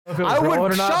I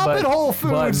would shop at Whole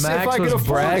Foods but if Max I could was afford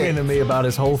bragging it. to me about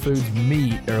his Whole Foods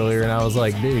meat earlier, and I was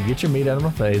like, dude, get your meat out of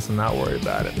my face and not worry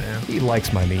about it, man. He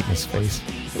likes my meat in his face.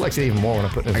 He likes it even more when I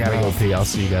put it in I his gotta go mouth. pee. I'll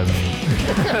see you guys in a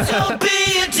minute. Don't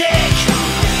be a dick.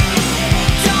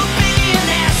 Don't be an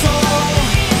asshole.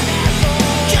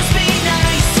 Just be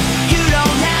nice. You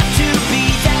don't have to be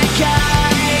that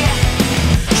guy.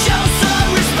 Show some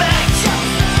respect.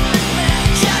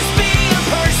 Just be a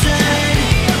person.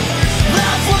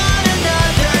 Love one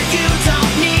another. You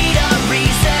don't need a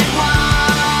reason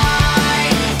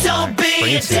why. Don't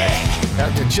be a dick.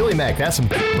 The Chili Mac, that's some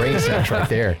brain snatch right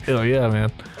there. Hell yeah,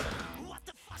 man.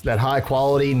 That high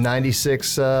quality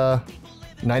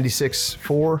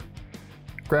 96.4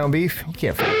 ground beef. You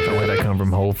can't fuck Don't let that come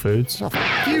from Whole Foods. you.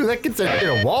 That gets at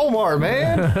Walmart,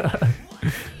 man.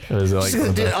 Is it like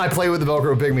I play with the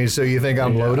Velcro Pygmies, so you think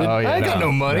I'm loaded? Oh, yeah, I ain't got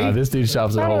no money. No, this dude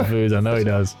shops at Whole Foods. I know he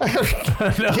does.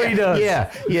 I know he does.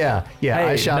 Yeah. Hey,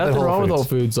 I shop at nothing Whole wrong with Whole Foods.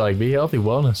 Foods. Like, be healthy,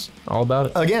 wellness, all about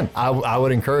it. Again, I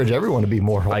would encourage everyone to be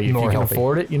more Like, if you more can healthy.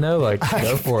 afford it,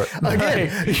 go for it. Again,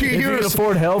 Like, if you you're- can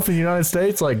afford health in the United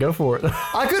States, like, go for it.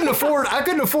 I couldn't afford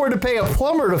to pay a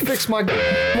plumber to fix my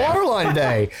water line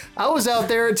today. I was out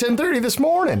there at 10:30 this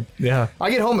morning. Yeah. I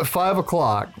get home at 5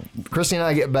 o'clock. Christy and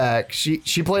I get back. She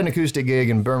played an acoustic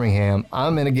gig in Birmingham.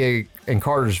 I'm in a gig in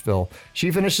Cartersville. She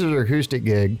finishes her acoustic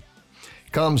gig,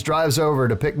 drives over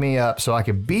to pick me up so I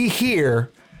could be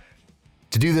here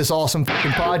to do this awesome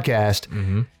fucking podcast.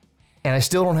 Mm-hmm. And I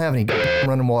still don't have any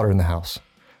running water in the house.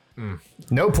 No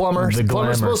plumber. The Plumber's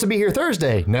glamour. supposed to be here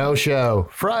Thursday. No show.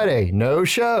 Friday. No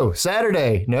show.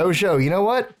 Saturday. No show. You know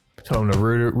what? Tell him to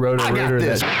rotor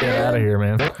this, that shit man. out of here,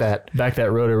 man. That. Back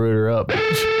that rotor up.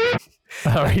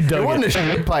 I already dug It wasn't it. a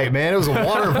shit pipe, man. It was a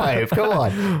water pipe. Come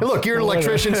on. And look, you're an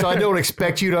electrician, so I don't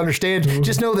expect you to understand.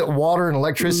 Just know that water and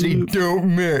electricity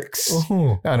don't mix.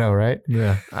 I know, right?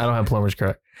 Yeah, I don't have plumber's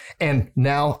crack. And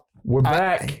now We're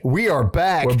back. we are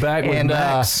back. We're back with and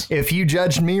Max. If you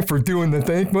judged me for doing the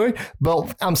thing, well,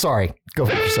 I'm sorry. Go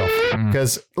for yourself.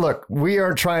 Because look, we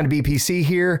aren't trying to be PC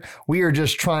here. We are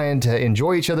just trying to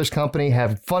enjoy each other's company,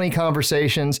 have funny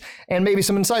conversations, and maybe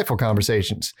some insightful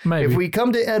conversations. Maybe. If we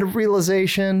come to a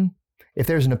realization, if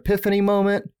there's an epiphany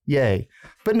moment, yay.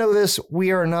 But know this: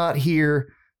 we are not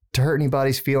here to hurt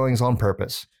anybody's feelings on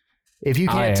purpose. If you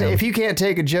I can't, am. if you can't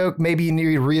take a joke, maybe you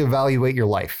need to reevaluate your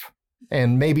life.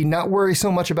 And maybe not worry so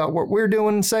much about what we're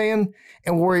doing and saying,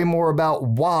 and worry more about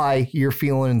why you're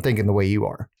feeling and thinking the way you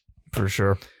are. For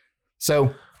sure.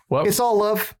 So Well, it's all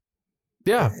love.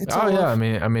 yeah. it's Oh all yeah. love.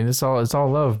 I mean, it's all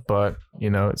love. But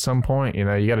at some point, you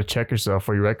got to check yourself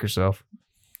before you wreck yourself.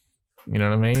 You know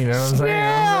what I mean? You know what I'm saying?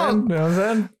 Yeah. You know what I'm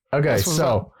saying? Okay. That's what's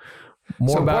So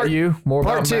more So about part- you. More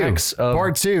Part about two. Max of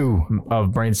Part two.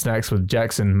 Brain Snacks with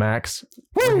Jackson Max.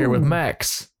 We're here with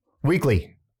Max.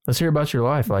 Weekly. Let's hear about your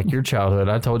life, like your childhood.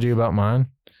 I told you about mine,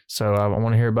 so I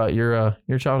want to hear about your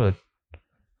childhood.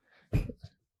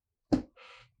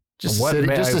 Just What a city.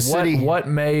 ma- Just a city. What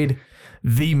made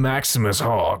the Maximus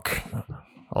Hawk?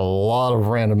 A lot of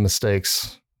random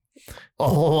mistakes. A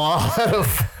lot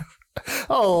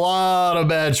of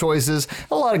bad choices.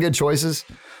 A lot of good choices.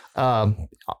 I'd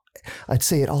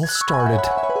say it all started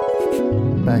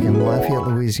back in Lafayette,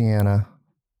 Louisiana,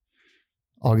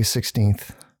 August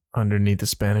 16th, Underneath the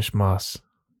Spanish moss.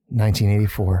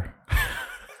 1984.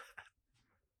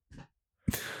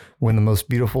 When the most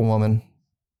beautiful woman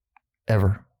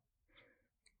ever,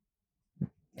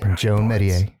 Joan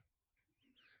Medier,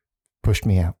 pushed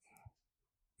me out.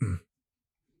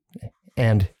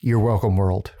 And you're welcome,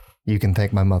 world. You can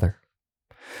thank my mother.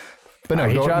 But no,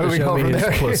 He tried to moving show on me from his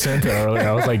there. placenta earlier.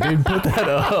 I was like, dude, put that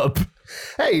up.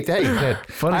 Hey,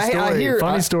 Funny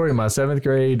story. Story. My 7th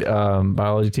grade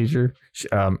biology teacher,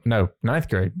 ninth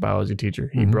grade biology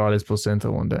teacher, he brought his placenta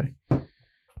one day.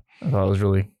 I thought it was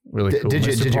really, really cool.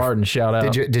 Mr. Pardon, shout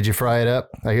out. Did you fry it up?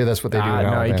 I hear that's what they do. In No, he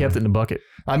Alabama. kept it in the bucket.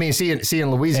 I mean, see in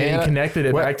Louisiana, And he connected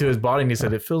it What- back to his body, and he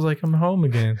said, "It feels like I'm home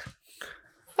again."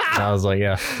 And I was like,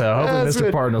 "Yeah." So hopefully, That's Mr.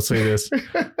 good. Pardon will see this.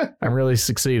 I'm really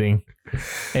succeeding.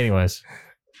 Anyways,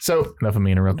 So enough of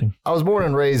me interrupting. I was born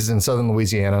and raised in southern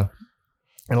Louisiana,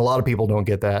 and a lot of people don't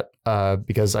get that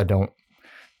because I don't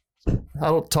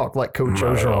talk like Coach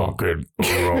Ogeron. good.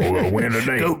 We'll win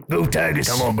today. Go Tigers!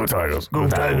 Come on, go Tigers. Go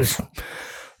Tigers!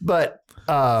 But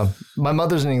my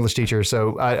mother's an English teacher,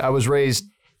 so I was raised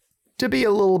to be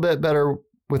a little bit better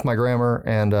with my grammar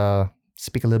and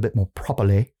speak a little bit more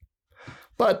properly.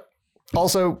 But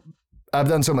also, I've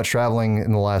done so much traveling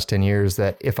in the last 10 years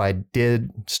that if I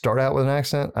did start out with an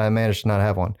accent, I managed to not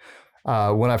have one.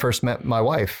 When I first met my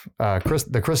wife,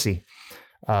 Chrissy,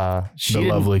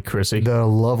 lovely Chrissy. The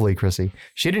lovely Chrissy.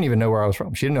 She didn't even know where I was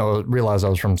from. She didn't realize I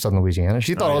was from Southern Louisiana.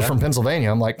 She thought I was from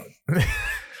Pennsylvania. I'm like,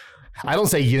 I don't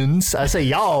say yuns, I say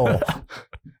y'all.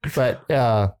 But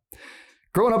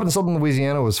growing up in Southern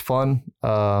Louisiana was fun.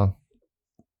 To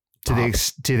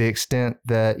the extent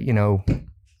that,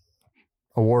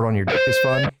 award on your dick is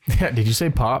fun. Yeah. Did you say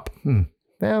pop?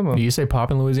 Yeah, do you say pop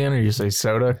in Louisiana, or do you say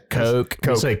soda? Coke?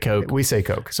 You say Coke. We say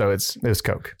Coke. So it was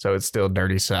Coke. So it's still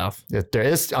dirty South. It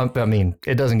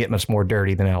doesn't get much more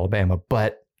dirty than Alabama,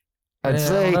 but I'd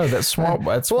say that's swamp.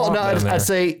 I'd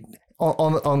say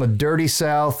on the dirty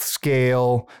South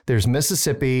scale, there's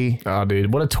Mississippi. Oh,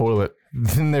 dude, what a toilet.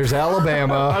 Then there's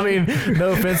Alabama. I mean,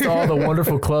 no offense to all the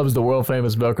wonderful clubs, the world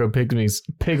famous Velcro Pygmies,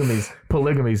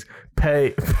 Polygamies,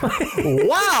 pay.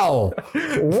 Wow.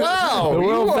 The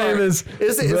world famous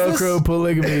Velcro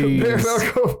Polygamies.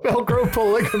 Velcro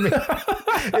Polygamy.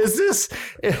 Is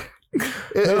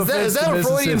that a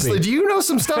Freudian slip? Do you know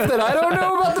some stuff that I don't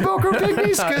know about the Velcro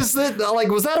Pygmies? Because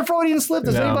was that a Freudian slip?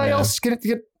 Does anybody else get?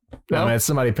 No, man,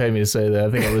 somebody paid me to say that. I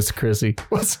think it was Chrissy.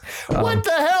 What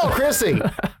the hell, Chrissy?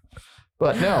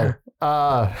 But no.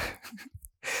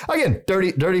 Again,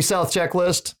 dirty South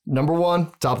checklist. Number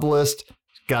 1, top of the list,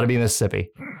 got to be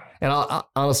Mississippi. And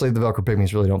honestly, the Velcro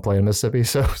Pygmies really don't play in Mississippi,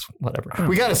 so whatever.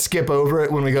 We got to skip over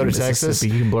it when we go to Texas.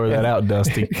 You can blur that out,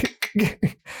 Dusty.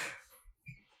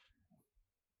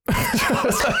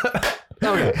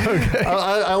 Okay.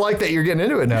 I like that you're getting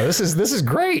into it now. This is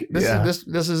great. This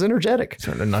is energetic.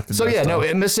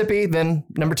 In Mississippi, then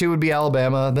number 2 would be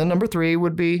Alabama, then number 3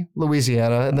 would be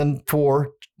Louisiana, and then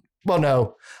 4. Well,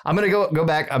 no, I'm gonna go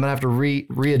back. I'm gonna have to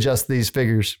readjust these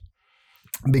figures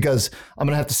because I'm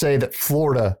gonna have to say that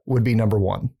Florida would be number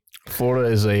 1. Florida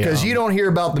is because you don't hear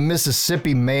about the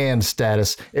Mississippi man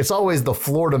status. It's always the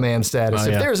Florida man status.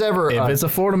 If there's ever it's a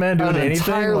Florida man doing anything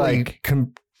entirely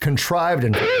contrived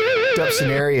and up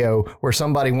scenario where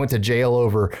somebody went to jail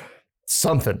over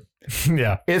something.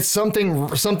 Yeah. It's something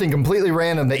completely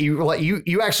random that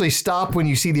you actually stop when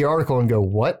you see the article and go,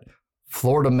 what?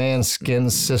 Florida man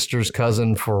skins sister's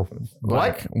cousin for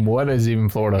what? What is even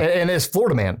Florida? And it's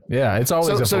Florida man. Yeah, it's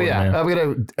always a Florida man. I'm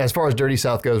gonna, as far as dirty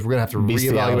South goes, we're gonna have to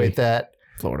reevaluate that.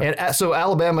 Florida. And so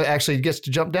Alabama actually gets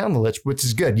to jump down the list, which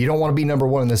is good. You don't want to be number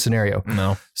 1 in this scenario.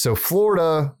 No. So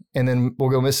Florida, and then we'll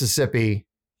go Mississippi.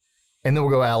 And then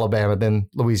we'll go Alabama, then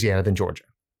Louisiana, then Georgia.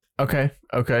 Okay.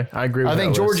 I agree with that. I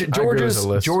think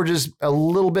Georgia's a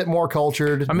little bit more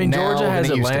cultured. I mean, Georgia has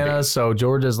Atlanta, so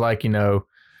Georgia's like,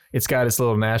 it's got its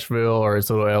little Nashville or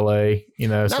its little LA,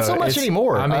 Not so much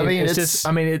anymore.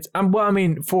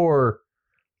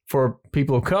 For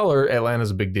people of color, Atlanta's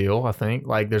a big deal, I think.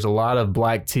 Like, there's a lot of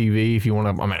black TV, if we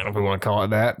want to call it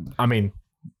that. I mean,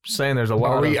 saying there's a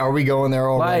lot are we going there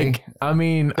already? Like, I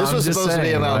mean, this was supposed to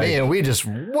be about me, and we just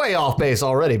way off base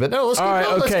already. But no, let's keep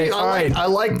going. All right.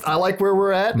 I like where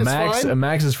we're at. It's fine.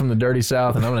 Max is from the dirty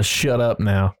South, and I'm going to shut up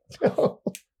now.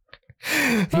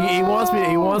 He wants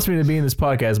me to be in this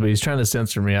podcast, but he's trying to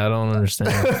censor me. I don't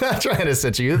understand. I'm not trying to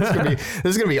censor you. This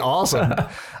is gonna be awesome.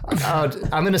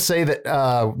 I'm gonna say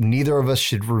that neither of us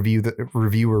should review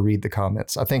or read the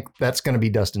comments. I think that's gonna be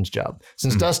Dustin's job,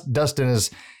 since Dustin is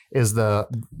the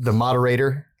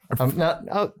moderator. We'll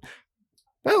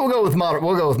go with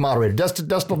moderator.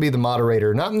 Dustin will be the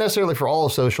moderator, not necessarily for all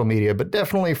of social media, but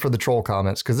definitely for the troll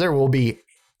comments, because there will be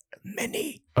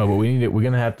many. Oh, but we're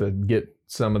gonna have to get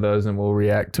some of those and we'll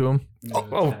react to them.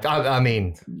 I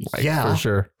mean, yeah, for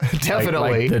sure.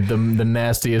 Definitely. Like the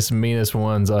nastiest, meanest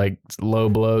ones, like low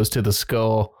blows to the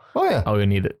skull. Oh yeah. Oh, we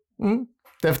need it. Mm-hmm.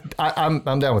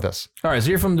 I'm down with this. All right. So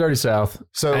you're from the dirty South.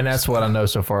 And that's what I know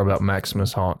so far about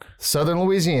Maximus Hawk. Southern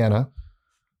Louisiana,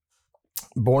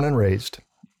 born and raised.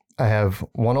 I have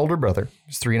one older brother.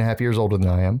 He's 3.5 years older than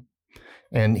I am.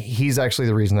 And he's actually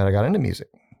the reason that I got into music.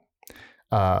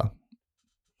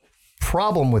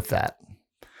 Problem with that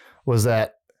was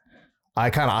that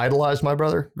I kind of idolized my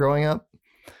brother growing up.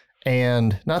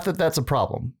 And not that that's a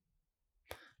problem,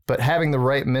 but having the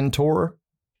right mentor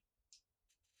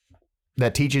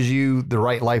that teaches you the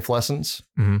right life lessons,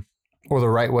 or the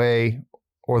right way,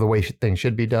 or the way things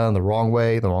should be done, the wrong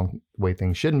way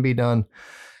things shouldn't be done.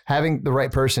 Having the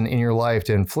right person in your life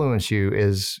to influence you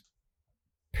is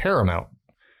paramount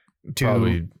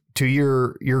to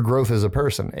your growth as a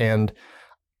person. And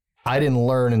I didn't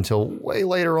learn until way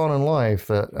later on in life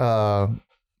that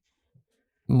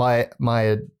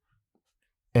my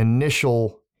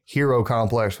initial hero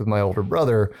complex with my older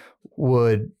brother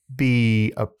would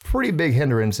be a pretty big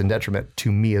hindrance and detriment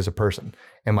to me as a person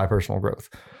and my personal growth.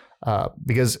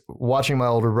 Because watching my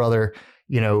older brother,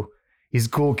 he's a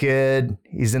cool kid.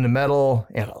 He's into metal,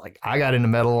 and I got into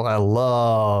metal. I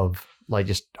love like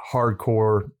just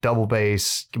hardcore double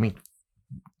bass. Give me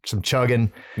some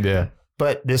chugging. Yeah.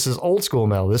 But this is old school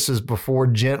metal. This is before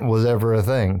gent was ever a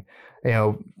thing. You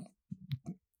know,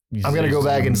 I'm going to go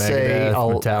back and say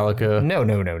Metallica. No.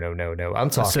 I'm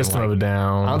talking System of a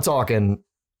Down. I'm talking.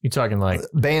 You're talking like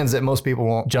bands that most people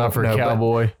won't John for know.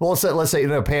 Cowboy. Well, let's say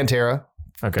Pantera.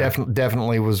 Okay.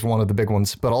 Definitely was one of the big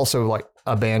ones, but also like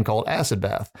a band called Acid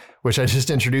Bath, which I just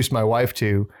introduced my wife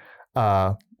to.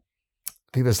 I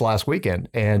think this last weekend,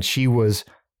 and she was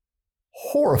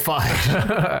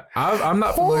horrified. I'm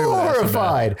not familiar with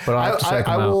horrified. But I'll have to check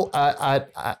them out. I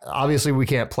obviously we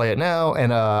can't play it now,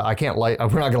 and I can't we're not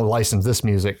going to license this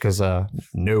music because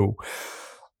no.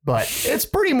 But it's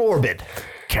pretty morbid.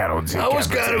 Cattle I was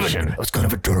kind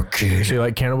of a dark kid. So you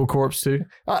like Cannibal Corpse too?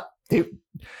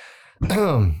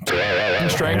 Strangled.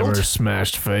 Hammer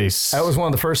smashed face. That was one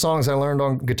of the first songs I learned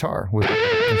on guitar. With Hell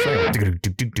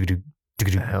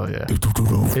yeah!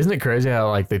 Isn't it crazy how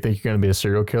like they think you're going to be a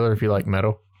serial killer if you like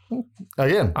metal?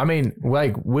 Again, I mean,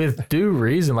 like with due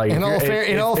reason. Like in all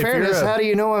fairness, how do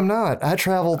you know I'm not? I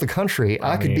travel the country.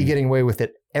 I could be getting away with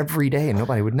it every day, and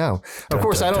nobody would know. Of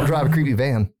course, I don't drive a creepy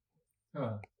van.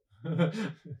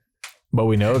 But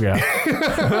we know a guy.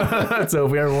 So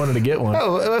if we ever wanted to get one.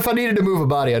 Oh, if I needed to move a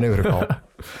body, I knew who to call.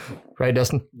 Right,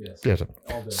 Dustin? Yes.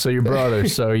 So your brother.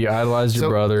 So you idolized your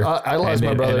brother. I idolized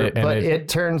my brother, but it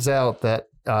turns out that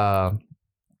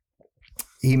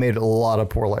he made a lot of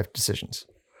poor life decisions.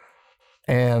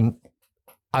 And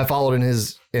I followed in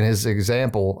his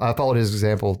example. I followed his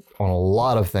example on a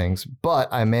lot of things, but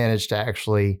I managed to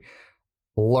actually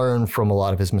learn from a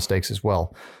lot of his mistakes as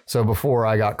well. So before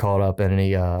I got caught up in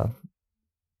any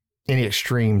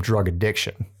extreme drug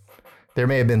addiction, there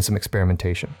may have been some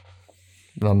experimentation.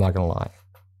 I'm not going to lie.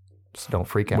 So don't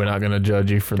freak out. We're not going to judge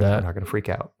you for that. We're not going to freak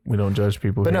out. We don't judge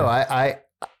people. But here. no, I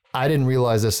didn't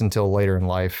realize this until later in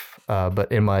life.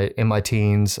 But in my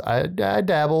teens, I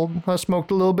dabbled. I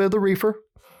smoked a little bit of the reefer.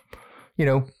 You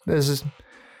know,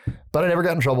 but I never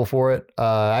got in trouble for it.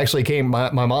 I actually my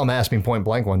mom asked me point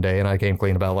blank one day, and I came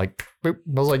clean about it, like, boop.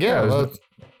 I was like, yeah,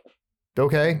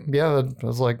 okay. Yeah. I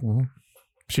was like,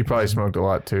 she probably smoked a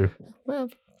lot too. Well,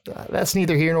 that's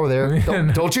neither here nor there.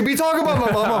 Don't you be talking about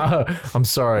my mama. I'm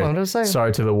sorry. I'm just saying.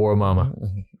 Sorry to the war mama.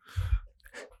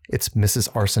 It's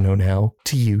Mrs. Arsenault now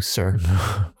to you, sir.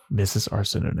 Mrs.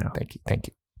 Arsenault now. Thank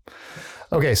you.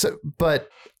 Okay, so, but,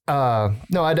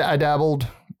 no, I dabbled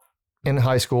in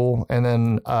high school, and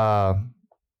then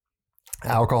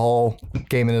alcohol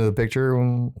came into the picture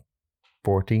when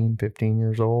 14, 15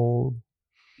 years old.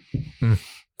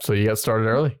 So you got started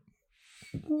early?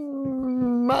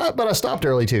 But I stopped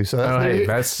early too. So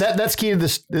that's key to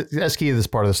this. That's key to this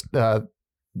part of this,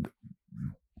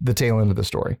 the tail end of the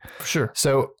story. For sure.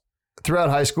 So throughout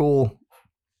high school,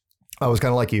 I was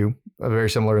kind of like you, very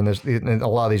similar in a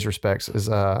lot of these respects. Is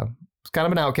kind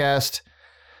of an outcast,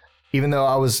 even though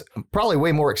I was probably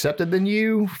way more accepted than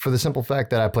you for the simple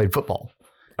fact that I played football.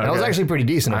 And I was actually pretty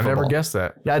decent at football. I never guessed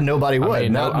that. Yeah, nobody would. I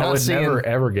mean, I would never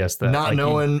ever guess that. Not like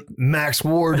knowing Max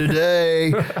Ward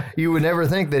today, you would never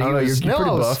think that he was. You're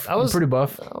pretty buff. I was pretty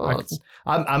buff.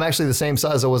 I'm actually the same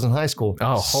size I was in high school.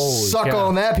 Oh, holy Suck cow.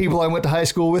 on that, people I went to high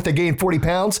school with. They gained 40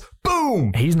 pounds.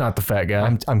 Boom! He's not the fat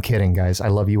guy. I'm kidding, guys. I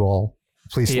love you all.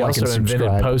 Please like and subscribe. He also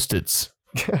invented Post-its.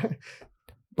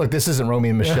 Look, this isn't Romeo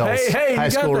and Michelle's high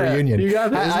school reunion. You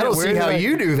got that. I don't see how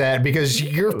you do that because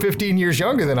you're 15 years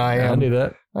younger than I am. I knew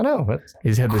that. I know.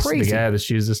 He's had the guy with the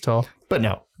shoes this tall. But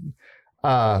no.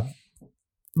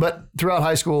 But throughout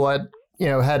high school, I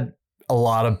had a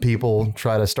lot of people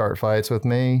try to start fights with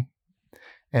me.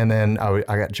 And then I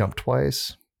got jumped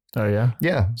twice. Oh, yeah?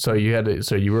 Yeah. So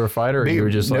you were a fighter or you were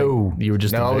just no,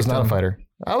 I was not a fighter.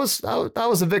 I was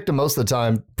a victim most of the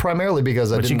time, primarily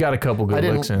because But you got a couple good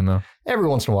licks in, though. Every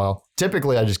once in a while.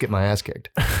 Typically, I just get my ass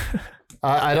kicked.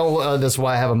 I don't. That's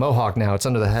why I have a mohawk now. It's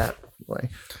under the hat.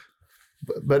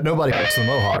 But nobody likes the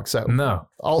mohawk. So no.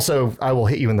 Also, I will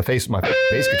hit you in the face with my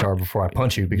bass guitar before I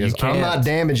punch you because I'm not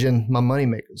damaging my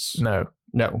moneymakers. No.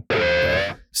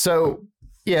 So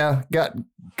yeah, got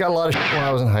a lot of shit when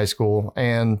I was in high school,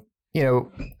 and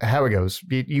how it goes.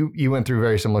 You went through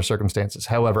very similar circumstances.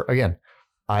 However, again,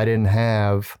 I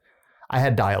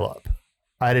had dial-up.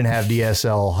 I didn't have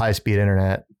DSL, high-speed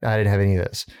internet. I didn't have any of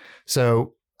this.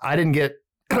 So I didn't get,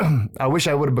 I wish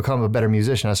I would have become a better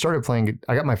musician. I started playing,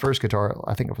 I got my first guitar,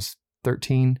 I think I was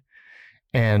 13,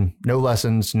 and no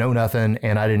lessons, no nothing.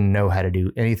 And I didn't know how to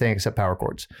do anything except power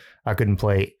chords. I couldn't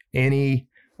play any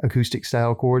acoustic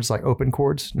style chords, like open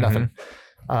chords, nothing.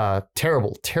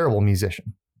 Terrible, terrible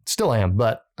musician. Still am,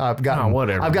 but I've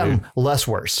gotten less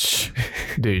worse.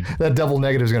 Dude. That double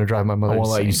negative is going to drive my mother I won't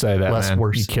let you say that, less man.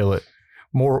 worse. You kill it.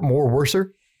 more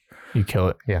worser. You kill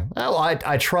it. Yeah. Well,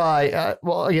 I try.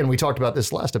 Well, again, we talked about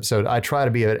this last episode. I try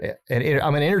to be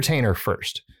I'm an entertainer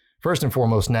first and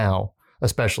foremost now,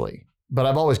 especially. But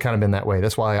I've always kind of been that way.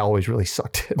 That's why I always really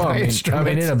sucked at my instruments.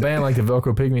 I mean, in a band like the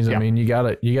Velcro Pygmies, I mean, you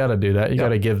gotta do that. You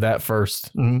gotta give that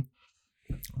first. Mm-hmm.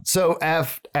 So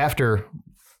after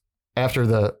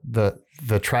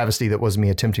the travesty that was me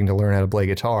attempting to learn how to play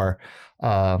guitar,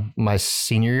 my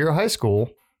senior year of high school,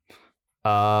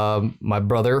 my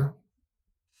brother,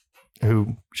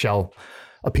 who shall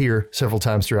appear several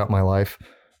times throughout my life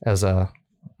as an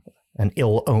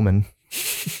ill omen.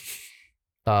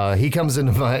 He comes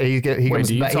into my. He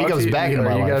comes back into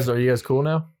my life. Are you guys cool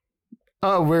now?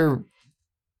 Oh,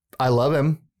 I love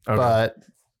him, but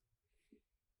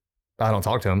I don't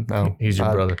talk to him. No, he's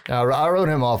your brother. I wrote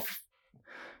him off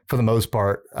for the most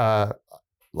part.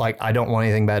 Like I don't want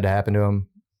anything bad to happen to him.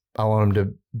 I want him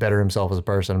to better himself as a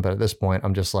person. But at this point,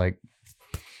 I'm just like,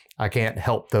 I can't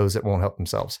help those that won't help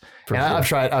themselves. I've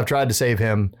tried to save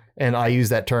him, and I use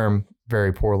that term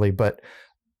very poorly, but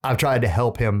I've tried to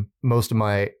help him most of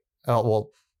my,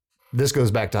 this goes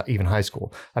back to even high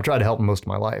school. I've tried to help him most of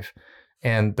my life.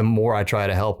 And the more I try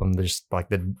to help him, just like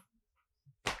the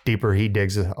deeper he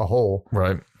digs a hole.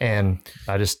 Right. And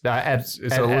I just, at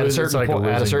a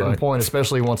certain point,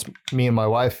 especially once me and my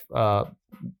wife,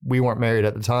 we weren't married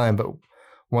at the time, but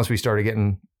once we started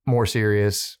getting more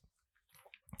serious,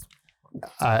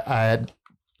 I had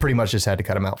pretty much just had to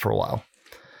cut him out for a while.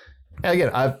 And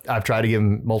again, I've tried to give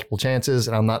him multiple chances,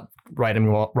 and I'm not writing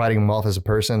him off as a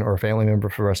person or a family member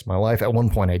for the rest of my life. At one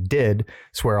point, I did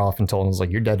swear off and told him, I was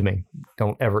like, "You're dead to me.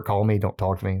 Don't ever call me. Don't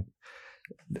talk to me."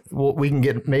 Well, we can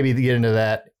get into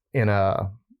that in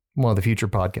one of the future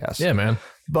podcasts. Yeah, man.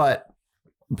 But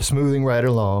smoothing right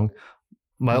along,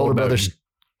 my older brother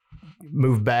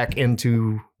moved back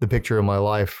into the picture of my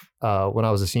life when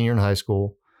I was a senior in high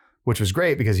school, which was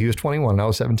great because he was 21 and I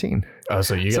was 17. Oh,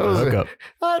 so you got a hookup.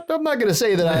 I'm not going to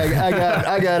say that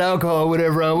I got alcohol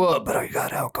whenever I want, but I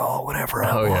got alcohol whenever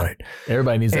I wanted. Yeah.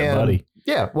 Everybody needs that buddy.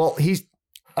 Yeah. Well, he's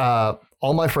all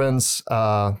my friends,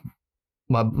 my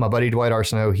buddy Dwight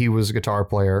Arsenault, he was a guitar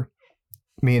player.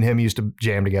 Me and him used to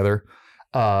jam together.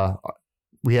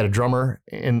 We had a drummer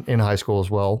in high school as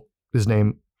well. His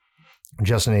name,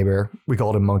 Justin Hebert. We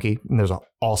called him Monkey. And there's an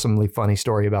awesomely funny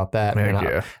story about that.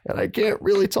 And I can't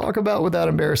really talk about without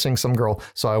embarrassing some girl.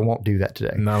 So I won't do that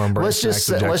today. Let's just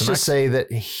say that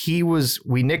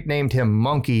we nicknamed him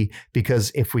Monkey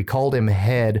because if we called him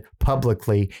Head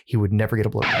publicly, he would never get a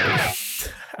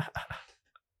blowjob.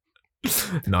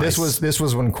 Nice. This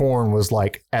was when Korn was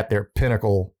like at their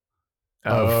pinnacle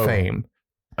of fame.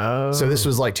 Oh, so this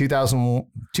was like 2000,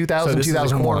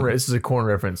 2001. This is a Korn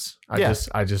reference. I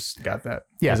just got that.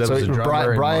 Yeah, so it was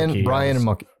Brian and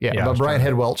Monkey. Yeah, but Brian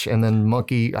Head Welch and then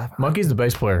Monkey. Monkey's the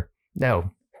bass player.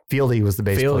 No, Fieldy was the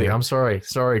bass player. I'm sorry,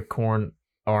 Korn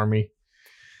Army.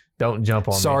 Don't jump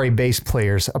on me. Sorry, bass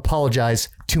players. Apologize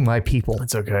to my people.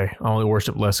 It's okay. I only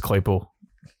worship Les Claypool.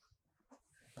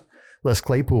 Les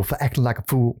Claypool for acting like a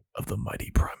fool. Of the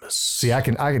mighty Primus. See, I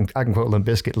can quote Limp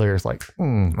Bizkit lyrics like,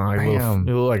 you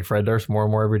look like Fred Durst more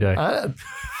and more every day.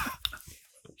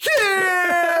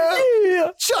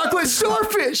 Yeah! Chocolate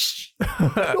starfish!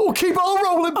 We'll keep on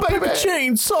rolling, baby!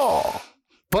 Chainsaw!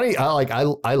 Funny,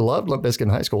 I loved Limp Bizkit in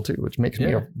high school too, which makes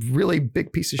me a really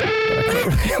big piece of shit. But I can't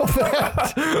really help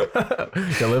that.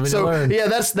 You live and you learn. Yeah,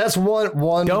 that's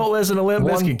one. Don't listen to Limp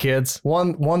Bizkit, kids.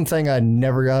 One thing I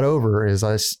never got over is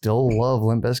I still love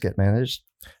Limp Bizkit, man.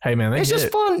 Hey man, it's just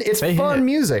fun. It's fun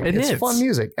music. It's fun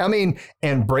music. I mean,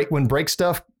 and when break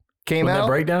stuff came out, when the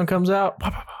breakdown comes out,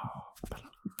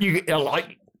 you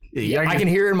like. Yeah, I can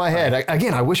hear it in my head.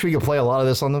 I wish we could play a lot of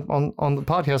this on the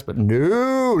podcast, but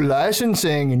no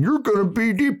licensing, and you're going to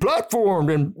be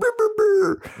deplatformed. And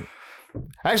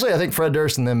actually, I think Fred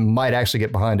Durst and them might actually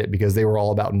get behind it because they were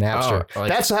all about Napster.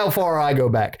 That's how far I go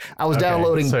back. I was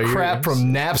downloading crap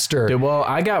from Napster. Dude, well,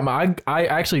 I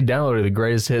actually downloaded the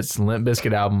Greatest Hits Limp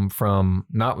Bizkit album from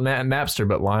not Napster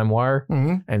but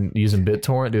LimeWire, and using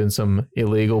BitTorrent, doing some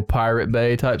illegal Pirate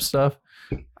Bay type stuff.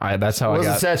 That's how I got. Was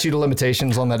the statute of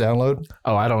limitations on that download?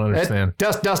 Oh, I don't understand.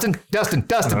 Dustin.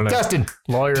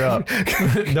 Lawyer up.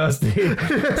 Dusty,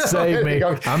 save me.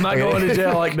 I'm not going to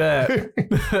jail like that.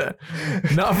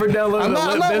 Not for downloading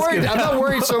I'm not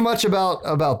worried so much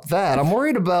about that. I'm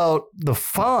worried about the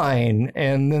fine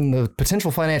and then the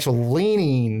potential financial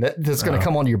leaning that's going to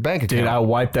come onto your bank account. Dude, I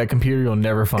wipe that computer. You'll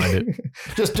never find it.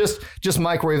 just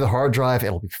microwave the hard drive.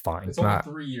 It'll be fine. It's only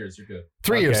 3 years. You're good.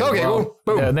 3 years. Okay. Well,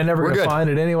 boom. Yeah, they're never going to find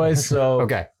it anyway. So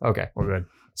okay. We're good.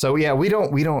 So yeah, we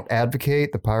don't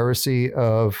advocate the piracy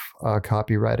of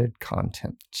copyrighted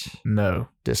content. No.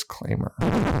 Disclaimer.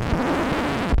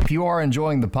 If you are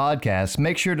enjoying the podcast,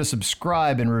 make sure to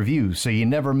subscribe and review so you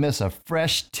never miss a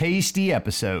fresh, tasty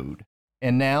episode.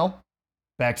 And now,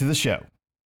 back to the show.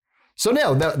 So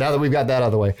now that we've got that out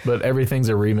of the way. But everything's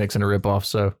a remix and a ripoff,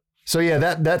 so. So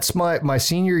yeah, that's my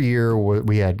senior year.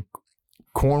 We had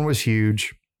Korn was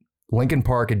huge. Linkin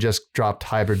Park had just dropped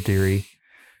Hybrid Theory.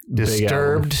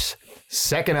 Disturbed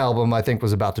second album, I think,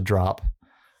 was about to drop.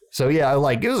 So yeah,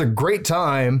 like it was a great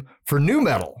time for new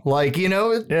metal. Like, you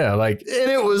know, yeah, like,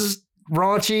 and it was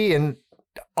raunchy and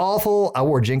awful. I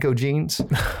wore Jinko jeans.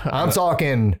 I'm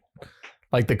talking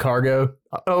like the cargo.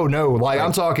 Oh no, like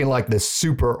I'm talking like the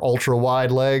super ultra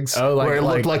wide legs. Oh, like, where it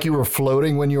looked like you were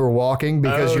floating when you were walking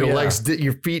because your legs,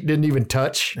 your feet didn't even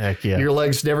touch. Heck yeah. Your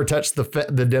legs never touched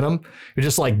the denim. You're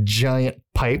just like giant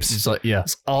pipes. It's like, yeah,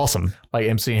 it's awesome. Like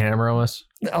MC Hammer almost.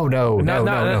 Oh no, no.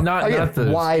 Not the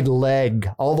wide leg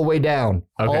all the way down.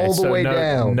 Okay, all the way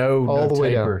down. No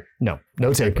taper. No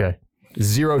taper. Okay.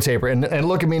 Zero taper. And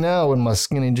look at me now in my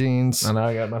skinny jeans. I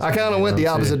know I kind of went the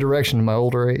opposite direction in my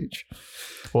older age.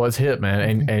 Well, it's hip,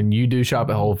 man, and you do shop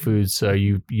at Whole Foods, so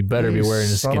you better be wearing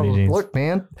the skinny jeans. Look,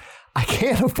 man, I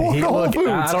can't afford Whole Foods.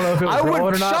 I don't know if it was I would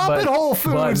or not, shop at Whole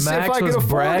Foods but Max if I could was afford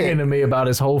bragging it. to me about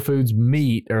his Whole Foods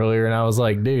meat earlier, and I was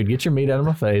like, dude, get your meat out of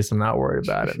my face. I'm not worried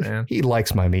about it, man. He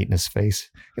likes my meat in his face.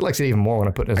 He likes it even more when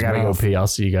I put it in his mouth. I gotta go pee. I'll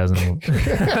see you guys in a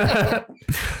minute.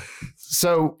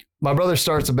 So my brother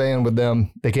starts a band with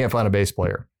them. They can't find a bass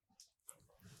player.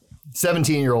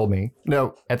 17-year-old me.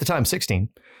 No, at the time, 16.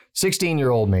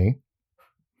 16-year-old me.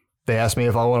 They asked me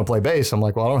if I want to play bass. I'm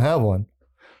like, well, I don't have one.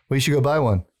 Well, you should go buy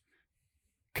one.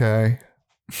 Okay.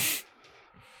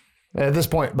 At this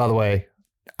point, by the way,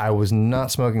 I was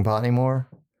not smoking pot anymore.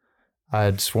 I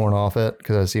had sworn off it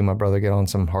because I see my brother get on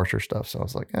some harsher stuff. So I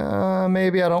was like,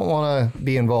 maybe I don't want to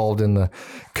be involved in the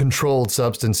controlled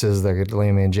substances that could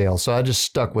land me in jail. So I just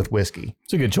stuck with whiskey.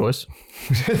 It's a good choice.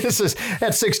 This is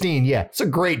at 16. Yeah, it's a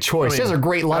great choice. It's a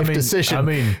great life decision. I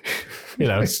mean, you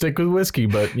know, stick with whiskey,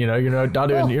 but you know, you're not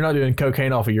doing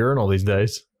cocaine off a urinal these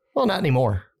days. Well, not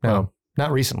anymore. No,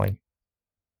 not recently.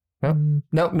 No,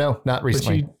 not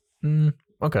recently.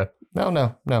 Okay.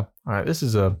 No. All right, this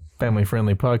is a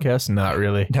family-friendly podcast. Not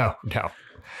really. No.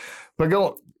 But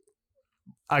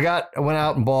I went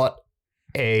out and bought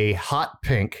a hot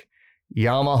pink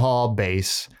Yamaha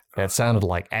bass that sounded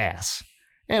like ass,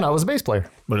 and I was a bass player.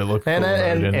 But it looked cool,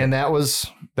 and that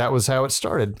was how it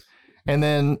started. And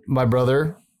then my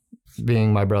brother,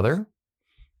 being my brother,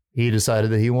 he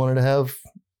decided that he wanted to have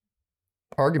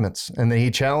arguments, and then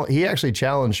he actually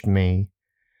challenged me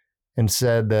and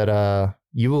said that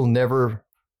you will never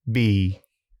be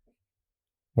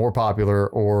more popular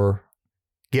or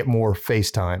get more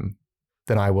FaceTime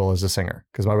than I will as a singer,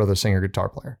 because my brother's a singer guitar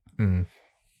player. And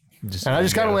I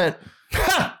just kind of went,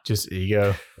 ha! Just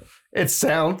ego. It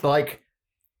sounds like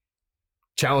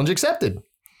challenge accepted.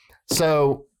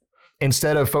 So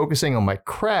instead of focusing on my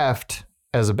craft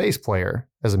as a bass player,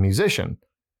 as a musician,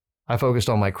 I focused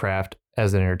on my craft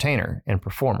as an entertainer and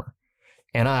performer.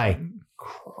 And I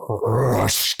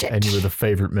crushed it. And you were the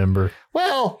favorite member.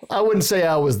 Well, I wouldn't say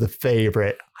I was the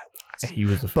favorite. He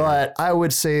was the favorite. But I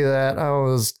would say that I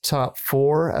was top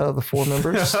 4 out of the 4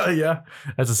 members. Yeah,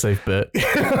 that's a safe bet.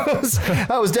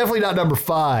 I was definitely not number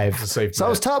 5. That's a safe so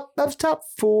bet. I was top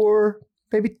 4,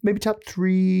 maybe top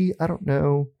 3. I don't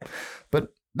know. But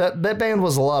that band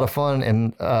was a lot of fun,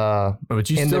 and but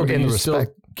you still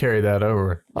carry that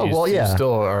over. Oh, well, yeah. You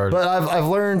still are. But I've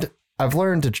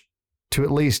learned to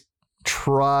at least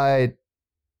try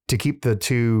to keep the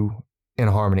two in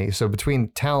harmony. So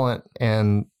between talent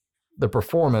and the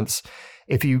performance,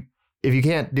 if you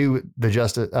can't do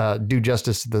justice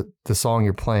to the song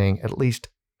you're playing at least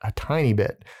a tiny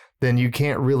bit, then you're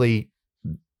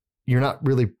not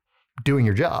really doing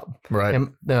your job. Right.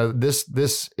 And this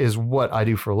is what I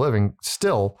do for a living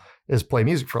still, is play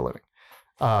music for a living.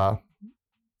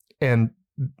 And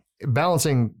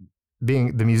balancing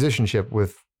being the musicianship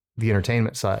with the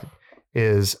entertainment side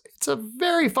it's a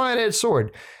very fine-edged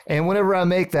sword. And whenever I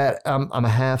make that, I'm a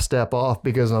half step off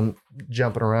because I'm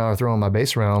jumping around or throwing my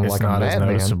bass around like a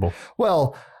madman.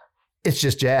 Well, it's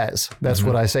just jazz. That's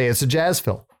what I say. It's a jazz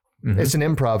fill. It's an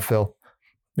improv fill.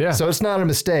 Yeah. So it's not a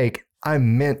mistake. I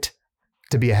meant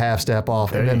to be a half step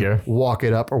off and then walk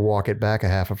it up or walk it back a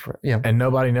half. And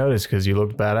nobody noticed because you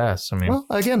looked badass. I mean, well,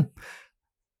 again,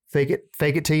 fake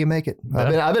it till you make it.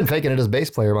 Yeah. I've been faking it as a bass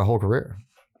player my whole career.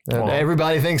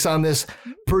 Everybody thinks I'm this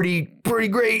pretty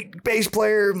great bass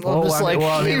player.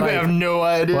 You have no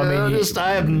idea.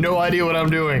 I have no idea what I'm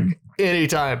doing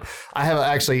anytime. I have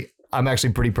actually I'm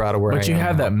actually pretty proud of where I am. But you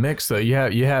have now. that mix though. You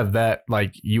have that,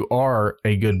 like, you are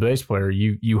a good bass player.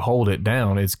 You hold it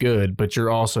down. It's good, but you're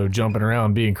also jumping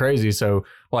around being crazy. So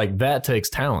like that takes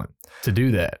talent to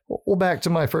do that. Well, back to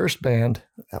my first band,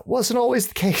 that wasn't always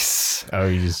the case. Oh,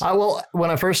 you just when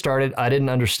I first started, I didn't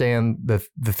understand the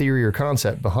theory or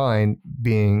concept behind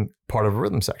being part of a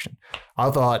rhythm section. I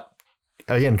thought,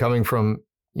 again, coming from,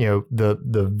 you know,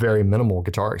 the very minimal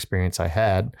guitar experience I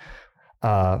had,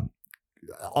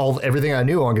 everything I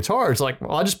knew on guitar, it's like,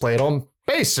 well, I just play it on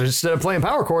bass. So instead of playing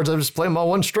power chords, I just play them on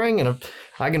one string, and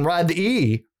I can ride the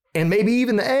E and maybe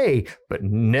even the A, but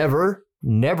never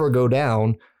go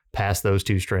down past those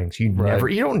two strings. You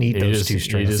don't need those two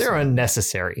strings. They're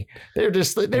unnecessary. They're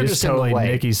just totally in the way.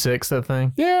 Nikki Sixx, that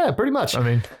thing. Yeah, pretty much. I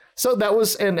mean, so that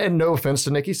was, and no offense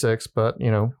to Nikki Sixx, but you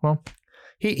know, well,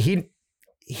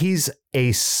 he's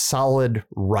a solid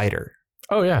writer.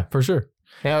 Oh yeah, for sure.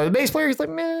 Now the bass player is like,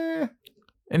 meh,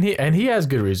 and he has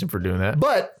good reason for doing that.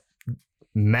 But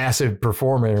massive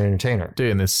performer and entertainer,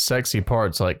 dude. And the sexy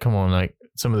parts, like, come on, like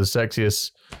some of the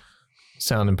sexiest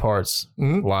sounding parts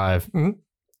live. Mm-hmm.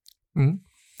 Mm-hmm.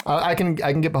 I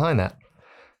can get behind that.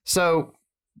 So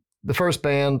the first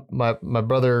band, my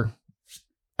brother,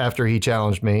 after he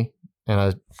challenged me, and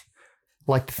I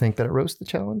like to think that it rose to the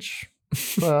challenge,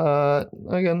 but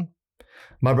again,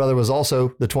 my brother was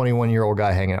also the 21-year-old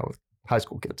guy hanging out with high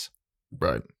school kids,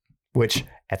 right? Which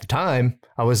at the time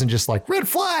I wasn't just like red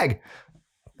flag.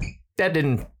 That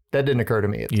didn't occur to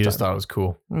me. You just thought it was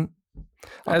cool. Mm-hmm.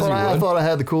 I thought I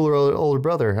had the cooler older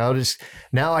brother.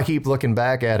 Now I keep looking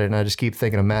back at it, and I just keep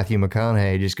thinking of Matthew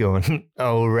McConaughey just going,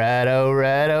 all right.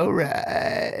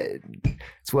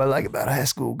 That's what I like about high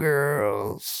school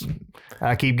girls.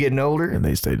 I keep getting older. And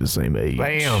they stay the same age.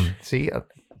 Bam. See?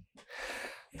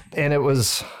 And it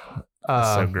was...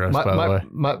 so gross, by the way.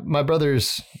 My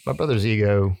brother's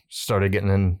ego started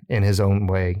getting in his own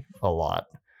way a lot.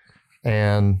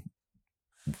 And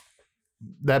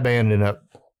that band ended up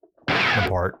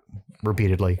apart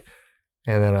repeatedly,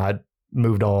 and then I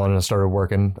moved on and started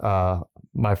working.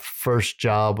 My first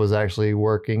job was actually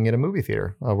working at a movie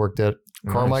theater. I worked at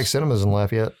Carmike Cinemas in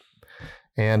Lafayette,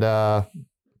 and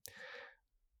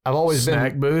I've always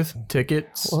snack booth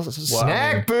tickets,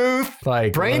 snack booth,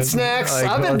 like brain snacks. Like,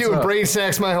 I've been doing brain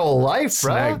snacks my whole life,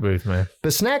 bro. Snack booth, man. The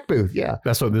snack booth, yeah.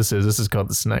 That's what this is. This is called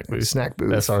the snack booth. Snack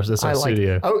booth. That's our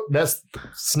studio. Oh, that's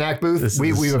snack booth.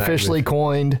 We've officially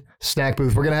coined snack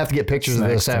booth. We're gonna have to get pictures of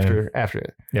this after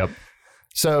it. Yep.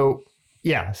 So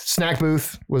yeah, snack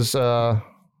booth was. I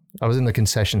was in the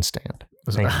concession stand.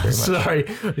 Thank you very much. Sorry.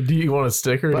 Do you want a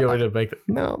sticker? Do you want me to make it?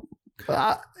 No.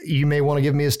 You may want to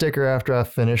give me a sticker after I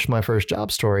finish my first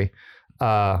job story.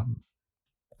 I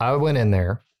went in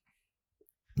there,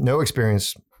 no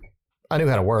experience. I knew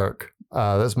how to work.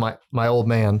 That's my old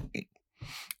man.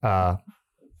 Not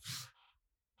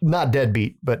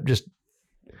deadbeat, but just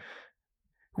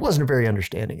wasn't a very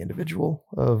understanding individual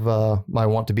of my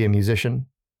want to be a musician.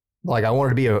 Like, I wanted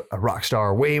to be a rock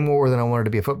star way more than I wanted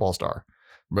to be a football star.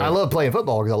 Right. I love playing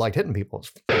football because I liked hitting people.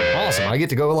 It's awesome. I get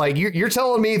to go, like, you're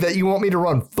telling me that you want me to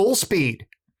run full speed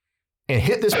and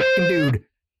hit this fucking dude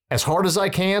as hard as I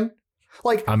can?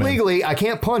 Like, legally, I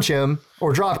can't punch him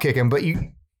or drop kick him, but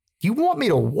you want me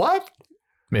to what?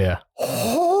 Yeah.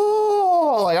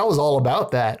 Oh, like, I was all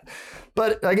about that.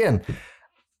 But again,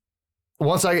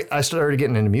 once I started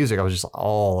getting into music, I was just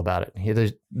all about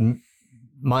it.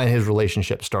 My and his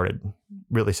relationship started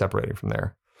really separating from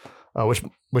there. Which,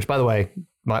 by the way,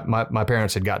 my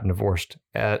parents had gotten divorced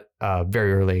at a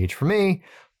very early age for me,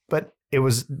 but there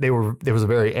was a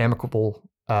very amicable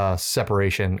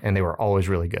separation, and they were always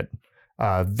really good.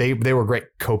 They were great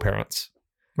co-parents,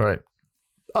 right?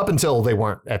 Up until they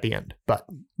weren't at the end. But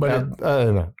we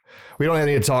don't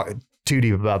need to talk too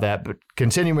deep about that. But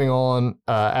continuing on,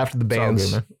 after the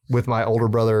bands with my older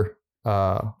brother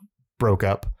broke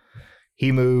up,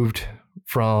 he moved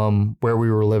from where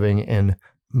we were living in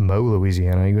Mo,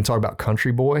 Louisiana. You can talk about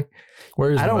country boy.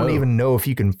 I don't even know if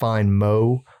you can find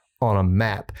Mo on a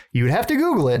map. You would have to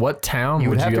Google it. What town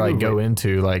would you like go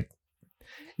into? Like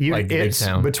it's big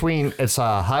town. It's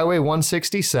Highway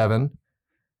 167.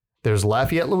 There's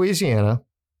Lafayette, Louisiana.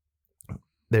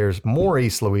 There's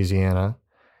Maurice, Louisiana,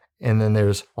 and then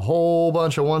there's a whole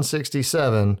bunch of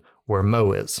 167 where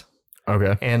Mo is.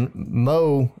 Okay. And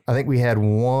Mo, I think we had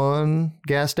one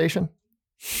gas station.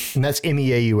 And that's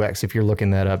MEAUX if you're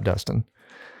looking that up, Dustin.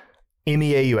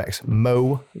 MEAUX,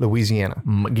 Mo, Louisiana.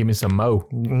 Give me some Mo.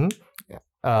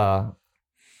 Mm-hmm.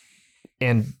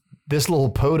 And this little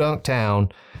podunk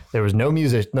town, there was no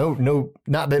music, no,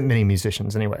 not that many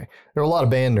musicians anyway. There were a lot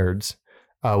of band nerds,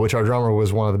 which our drummer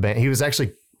was one of the band. He was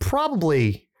actually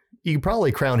probably you could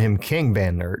probably crown him king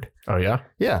band nerd. Oh yeah.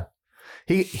 Yeah.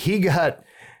 He got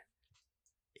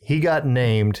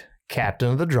named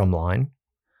captain of the drumline,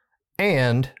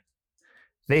 and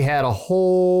they had a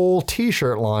whole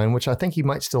T-shirt line, which I think he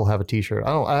might still have a T-shirt.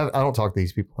 I don't talk to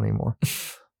these people anymore.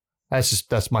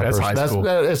 That's my high school.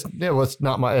 It's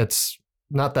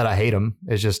not that I hate them.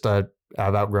 It's just I've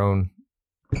outgrown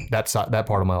that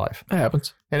part of my life. It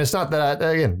happens. And it's not that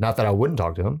not that I wouldn't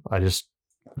talk to him.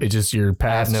 It's just your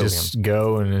paths just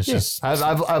go, and it's just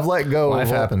I've let go. Life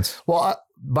happens. Well,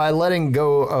 by letting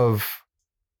go of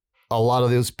a lot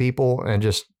of those people and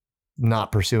just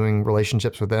not pursuing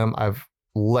relationships with them, I've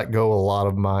let go a lot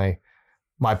of my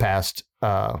past,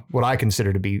 what I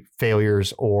consider to be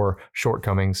failures or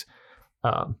shortcomings,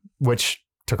 which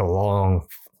took a long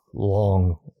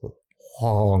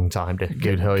time to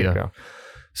get go.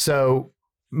 So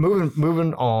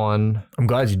moving on. I'm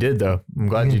glad you did, though. I'm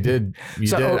glad you did. You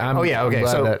did.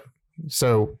 Okay.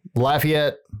 So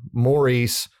Lafayette,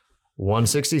 Maurice,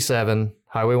 167,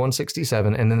 Highway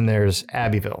 167, and then there's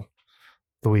Abbeville,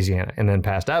 Louisiana. And then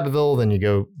past Abbeville, then you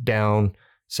go down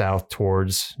south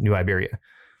towards New Iberia.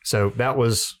 So that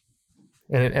was,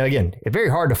 and again, it's very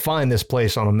hard to find this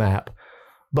place on a map.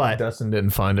 But Dustin didn't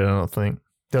find it, I don't think.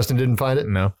 Dustin didn't find it?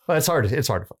 No. Well, it's hard to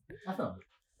find. I found it.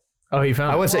 Oh, he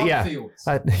found it? I would say, yeah.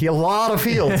 A lot of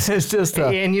fields. It's just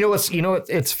and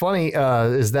it's funny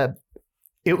is that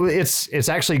it's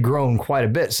actually grown quite a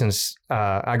bit since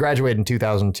I graduated in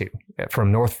 2002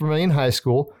 from North Vermilion High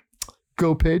School.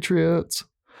 Go Patriots.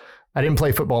 I didn't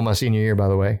play football my senior year, by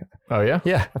the way. Oh, yeah?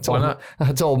 Yeah.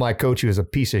 I told my coach he was a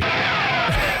piece of shit.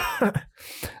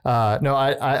 No,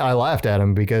 I laughed at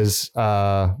him because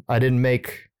I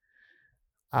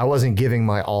wasn't giving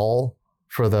my all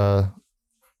for the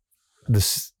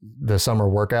summer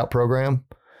workout program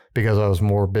because I was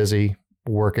more busy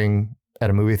working at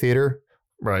a movie theater.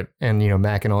 Right. And,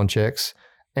 macking on chicks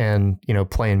and,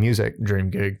 playing music. Dream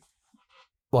gig.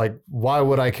 Like, why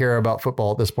would I care about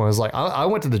football at this point? It's like, I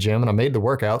went to the gym and I made the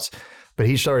workouts, but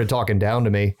he started talking down to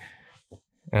me.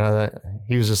 And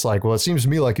he was just like, well, it seems to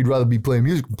me like you'd rather be playing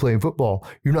music than playing football.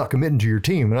 You're not committing to your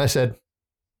team. And I said,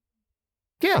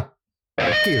 yeah,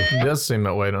 thank you. It does seem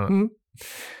that way, don't it? Mm-hmm.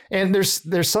 And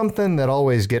there's something that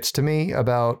always gets to me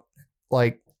about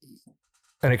like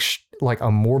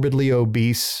a morbidly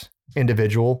obese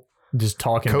individual just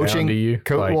talking down to you.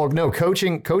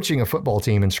 Coaching a football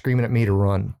team and screaming at me to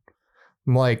run.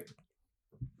 I'm like,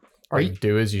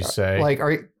 do as you say. Like,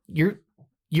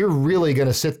 you're really going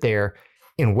to sit there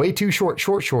in way too short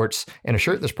shorts and a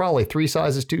shirt that's probably 3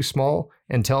 sizes too small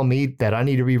and tell me that I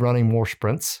need to be running more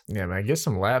sprints? Yeah, man, get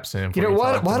some laps in. You know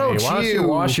what? Why don't you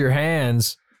wash your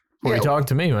hands before you talk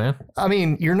to me, man? I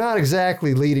mean, you're not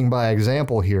exactly leading by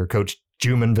example here, Coach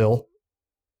Jumanville.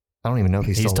 I don't even know if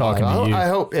he's still talking alive. to you. I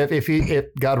hope if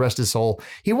God rest his soul,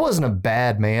 he wasn't a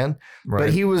bad man, right.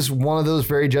 But he was one of those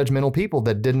very judgmental people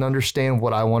that didn't understand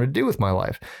what I wanted to do with my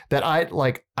life. That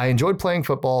I enjoyed playing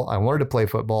football. I wanted to play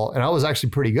football, and I was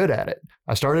actually pretty good at it.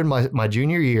 I started my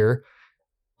junior year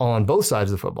on both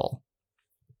sides of the football.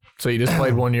 So you just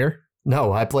played 1 year?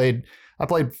 No, I played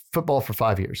football for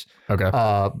 5 years. Okay.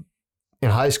 In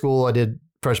high school, I did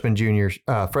freshman,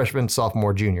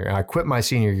 sophomore, junior. And I quit my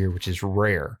senior year, which is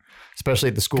rare, especially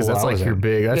at the school. That's like your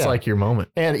big, that's like your moment.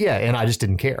 And I just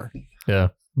didn't care. Yeah.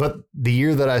 But the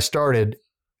year that I started,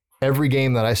 every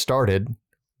game that I started,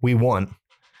 we won.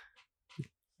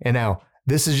 And now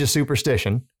this is just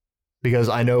superstition because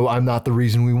I know I'm not the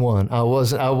reason we won. I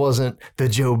wasn't the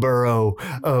Joe Burrow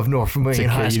of North Vermilion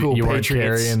High School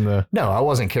Patriots. No, I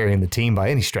wasn't carrying the team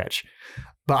by any stretch.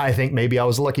 But I think maybe I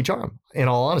was a lucky charm, in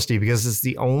all honesty, because it's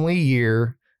the only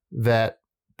year that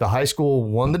the high school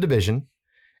won the division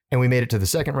and we made it to the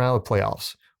second round of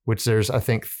playoffs, which there's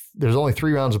only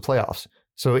 3 rounds of playoffs.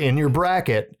 So in your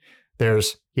bracket,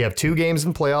 you have 2 games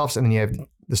in playoffs and then you have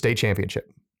the state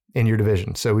championship in your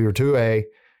division. So we were 2A.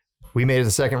 We made it to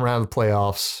the second round of the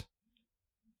playoffs.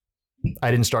 I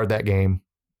didn't start that game.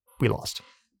 We lost.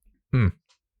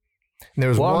 And there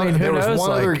was one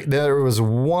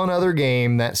other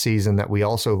game that season that we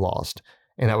also lost,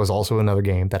 and that was also another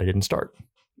game that I didn't start.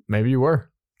 Maybe you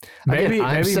were. Maybe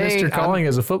Mr. Calling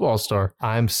is a football star.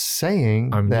 I'm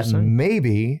saying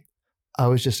maybe I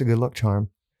was just a good luck charm,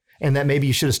 and that maybe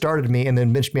you should have started me and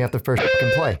then benched me after the first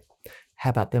fucking play. How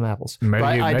about them apples?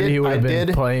 Maybe you would have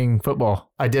been playing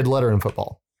football. I did letter in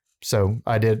football. So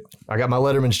I got my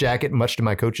Letterman's jacket, much to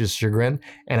my coach's chagrin,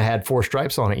 and I had 4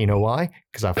 stripes on it. You know why?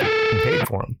 Because I paid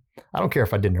for them. I don't care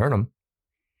if I didn't earn them.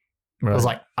 Right. I was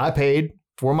like, I paid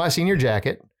for my senior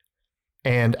jacket.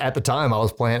 And at the time I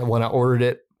was planning, when I ordered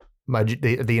it at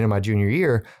the end of my junior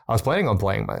year, I was planning on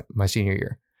playing my senior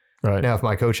year. Right. Now, if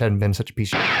my coach hadn't been such a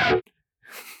piece of shit,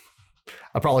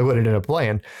 I probably would have ended up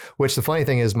playing. Which the funny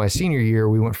thing is, my senior year,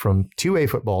 we went from 2A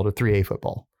football to 3A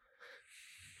football,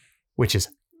 which is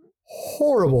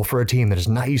horrible for a team that is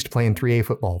not used to playing 3A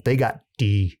football. They got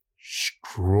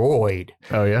destroyed.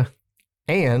 Oh, yeah?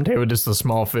 And they were just the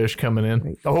small fish coming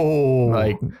in. Oh,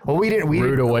 like, well, we didn't.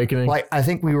 Rude awakening. Like, I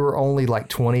think we were only like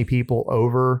 20 people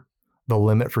over the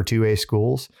limit for 2A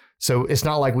schools. So it's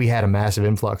not like we had a massive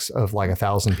influx of like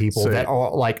 1,000 people that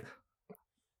are like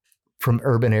from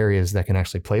urban areas that can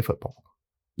actually play football.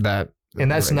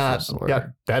 That's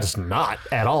not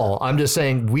at all. I'm just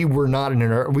saying we were not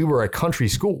we were a country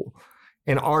school.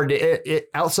 And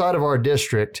outside of our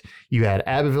district, you had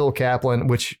Abbeville, Kaplan,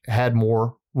 which had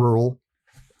more rural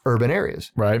urban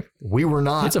areas. Right. We were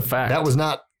not. It's a fact. That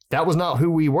was not who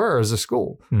we were as a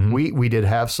school. Mm-hmm. We did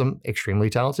have some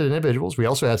extremely talented individuals. We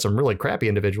also had some really crappy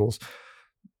individuals.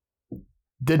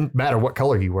 Didn't matter what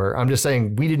color you were. I'm just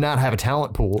saying we did not have a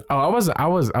talent pool. Oh, I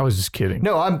was just kidding.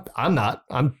 No, I'm not.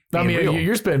 I mean, real.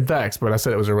 You're spitting facts, but I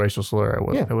said it was a racial slur.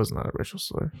 It was not a racial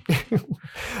slur.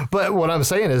 But what I'm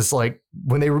saying is, like,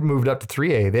 when they moved up to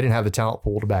 3A, they didn't have the talent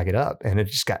pool to back it up, and it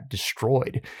just got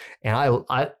destroyed. And I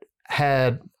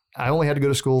only had to go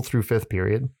to school through 5th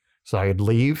period, so I could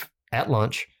leave at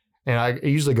lunch, and I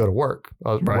usually go to work.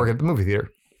 I was working at the movie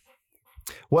theater.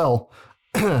 Well,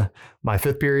 my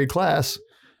 5th period class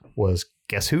was,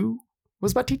 guess who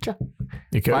was my teacher?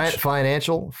 Your coach?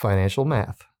 Financial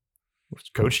math.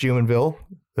 Coach Jumanville,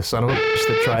 the son of a bitch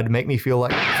that tried to make me feel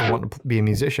like I wanted to be a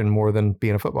musician more than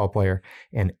being a football player.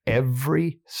 And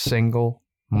every single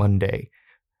Monday,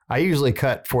 I usually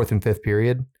cut 4th and 5th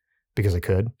period because I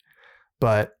could,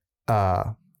 but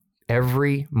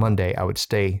every Monday I would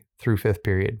stay through 5th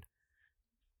period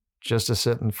just to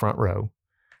sit in the front row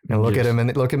and look him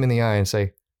in the eye and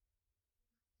say,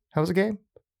 "How was the game?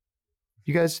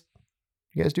 You guys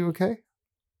do okay?"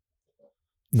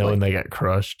 Knowing they got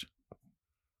crushed.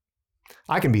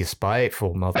 I can be a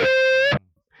spiteful mother.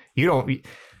 You don't.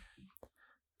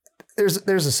 There's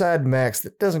a side Max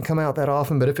that doesn't come out that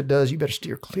often, but if it does, you better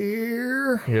steer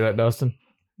clear. Hear that, Dustin?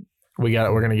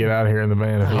 We're gonna get out of here in the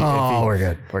van. We're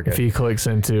good. If he clicks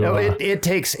into, no, it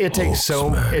takes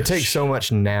so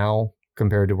much now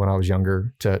compared to when I was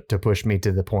younger to push me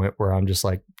to the point where I'm just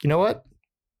like, you know what?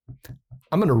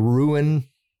 I'm going to ruin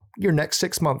your next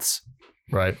 6 months.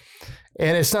 Right.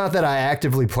 And it's not that I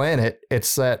actively plan it.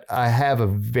 It's that I have a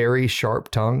very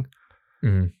sharp tongue.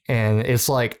 Mm-hmm. And it's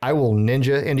like, I will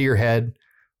ninja into your head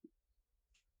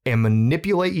and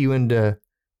manipulate you into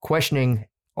questioning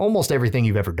almost everything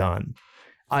you've ever done.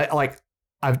 I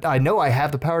know I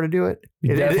have the power to do it.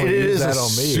 It is a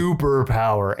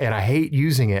superpower, and I hate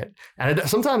using it. And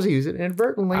sometimes I use it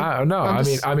inadvertently. No,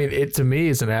 I mean, it to me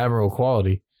is an admirable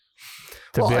quality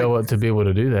to be able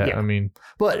to do that. Yeah. I mean,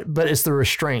 but it's the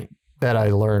restraint that I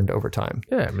learned over time.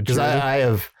 Yeah, because I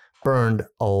have burned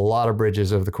a lot of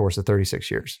bridges over the course of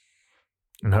 36 years,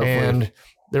 and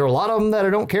there are a lot of them that I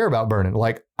don't care about burning.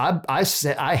 Like I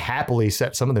happily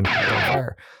set some of them on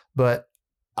fire, but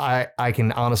I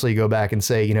can honestly go back and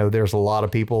say, there's a lot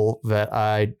of people that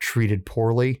I treated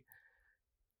poorly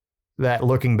that,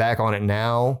 looking back on it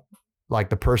now, like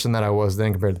the person that I was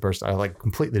then compared to the person I like,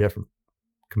 completely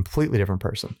different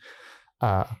person.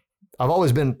 I've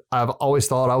always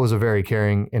thought I was a very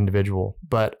caring individual,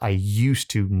 but I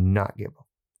used to not give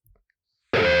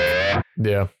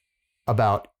a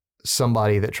about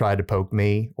somebody that tried to poke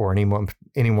me or any one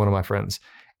of my friends.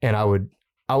 And I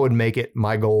would make it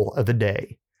my goal of the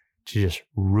day to just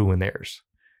ruin theirs.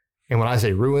 And when I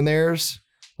say ruin theirs,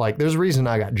 like, there's a reason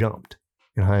I got jumped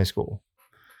in high school.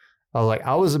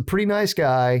 I was a pretty nice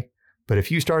guy, but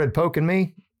if you started poking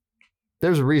me,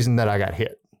 there's a reason that I got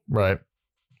hit. Right.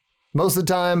 Most of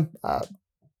the time,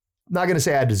 not going to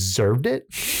say I deserved it.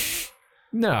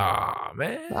 Nah,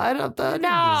 man. I don't.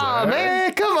 Nah,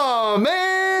 man. Come on,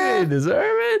 man. You deserve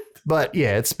it. But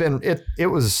yeah, it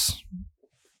was.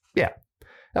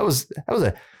 That was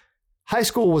a high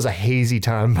school was a hazy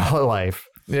time in my life.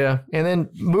 Yeah. And then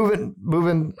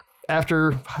moving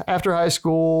after high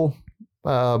school,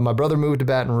 my brother moved to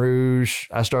Baton Rouge.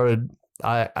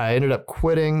 I ended up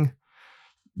quitting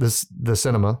the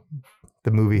cinema,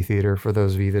 the movie theater, for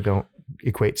those of you that don't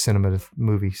equate cinema to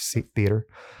movie theater.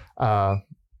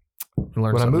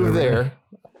 When I moved there,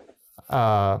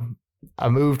 I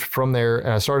moved from there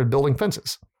and I started building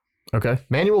fences. Okay.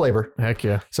 Manual labor. Heck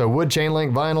yeah. So wood, chain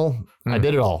link, vinyl. I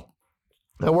did it all.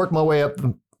 I worked my way up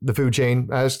the food chain.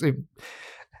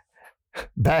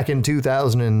 Back in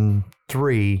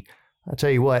 2003, I tell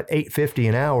you what, $8.50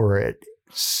 an hour at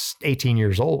 18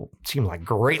 years old. Seemed like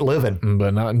great living.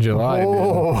 But not in July.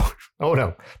 Oh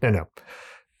no.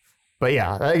 But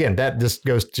yeah, again, that just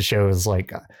goes to show is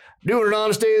like doing an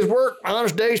honest day's work,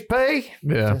 honest day's pay.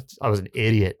 Yeah. I was an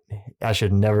idiot. I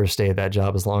should never stay at that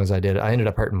job as long as I did. I ended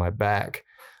up hurting my back.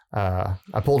 I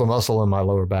pulled a muscle in my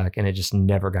lower back and it just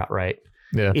never got right.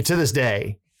 Yeah. To this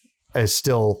day, it's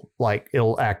still like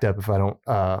it'll act up if I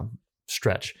don't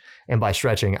stretch. And by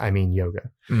stretching, I mean yoga.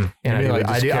 And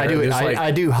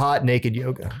I do hot naked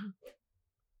yoga.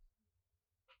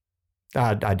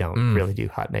 I don't really do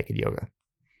hot naked yoga.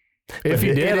 If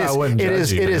you did, I wouldn't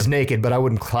judge you. It is naked, but I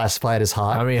wouldn't classify it as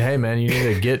hot. I mean, hey man, you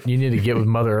need to get with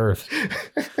Mother Earth.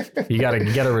 You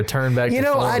gotta return back. You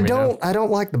know, I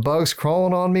don't like the bugs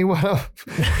crawling on me when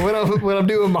I'm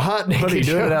doing my hot naked. What are you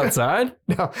doing it outside?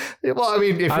 No, well, I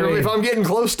mean, if I'm getting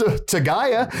close to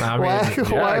Gaia,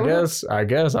 I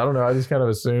guess I don't know. I just kind of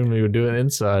assumed you would do it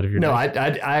inside. If you're I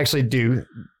actually do.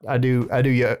 I do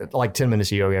like 10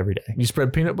 minutes of yoga every day. You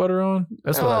spread peanut butter on?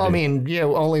 That's what I do. I mean,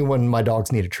 only when my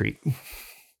dogs need a treat.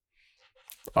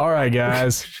 All right,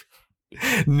 guys.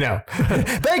 No.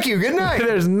 Thank you. Good night.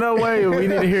 There's no way we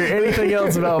need to hear anything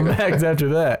else about Max after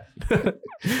that.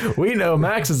 We know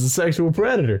Max is a sexual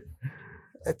predator.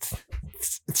 It's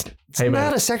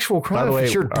not a sexual crime. By the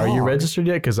way, are you registered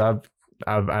yet? Because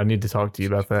I need to talk to you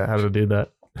about that. How to do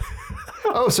that.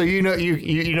 Oh, so you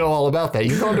know all about that.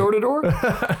 You've gone door to door?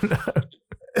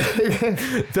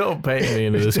 Don't paint me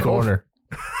into this corner.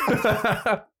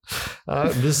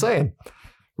 I'm just saying.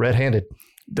 Red-handed.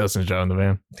 Dustin's driving the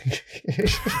van.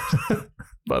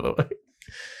 By the way.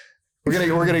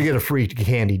 We're gonna get a free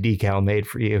candy decal made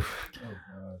for you.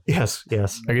 Yes.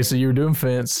 Okay, so you were doing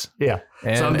fence. Yeah.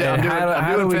 And, so I'm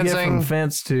doing we fencing. Get from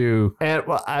fence to... And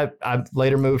well, I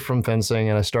later moved from fencing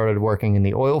and I started working in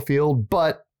the oil field,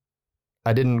 but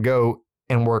I didn't go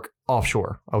and work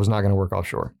offshore. I was not going to work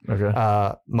offshore. Okay.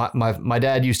 My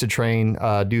dad used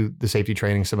to do the safety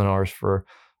training seminars for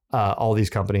all these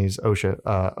companies,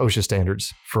 OSHA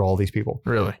standards for all these people.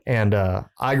 Really? And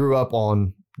I grew up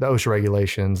on the OSHA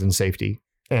regulations and safety.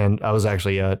 And I was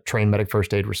actually a trained medic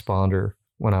first aid responder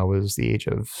when I was the age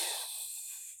of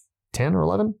 10 or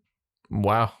 11.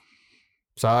 Wow.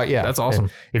 So yeah, that's awesome.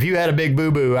 And if you had a big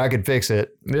boo-boo, I could fix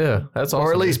it. Yeah, that's awesome.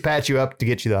 Or at least patch you up to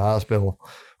get you to the hospital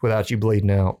without you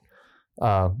bleeding out.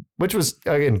 Which was,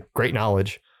 again, great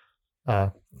knowledge.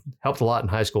 Helped a lot in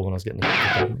high school when I was getting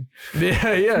it.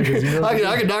 Yeah.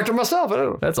 I could doctor myself. I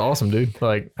don't know. That's awesome, dude.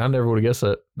 Like, I never would have guessed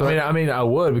that. I mean, I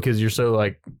would, because you're so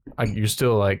like, you're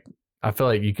still like, I feel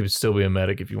like you could still be a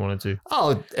medic if you wanted to.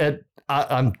 Oh,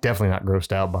 I'm definitely not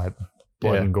grossed out by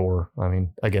blood and gore. I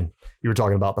mean, again, you were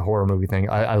talking about the horror movie thing.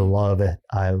 I love it.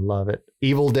 I love it.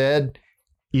 Evil Dead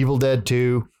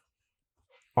 2,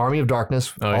 Army of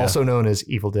Darkness, also known as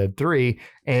Evil Dead 3.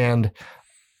 And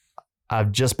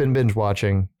I've just been binge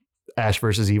watching Ash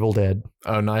versus Evil Dead.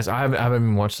 Oh, nice. I haven't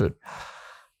even watched it.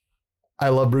 I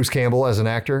love Bruce Campbell as an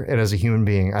actor and as a human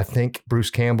being. I think Bruce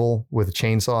Campbell with a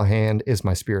chainsaw hand is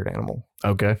my spirit animal.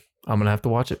 Okay. I'm going to have to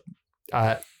watch it.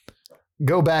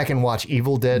 Go back and watch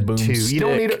Evil Dead 2. Stick. You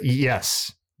don't need it.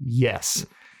 Yes.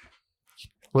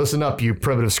 Listen up, you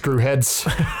primitive screwheads.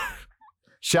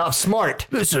 Shop smart.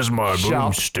 This is my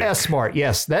boomstick. S smart.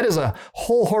 Yes, that is a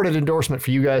wholehearted endorsement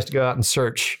for you guys to go out and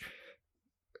search.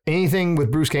 Anything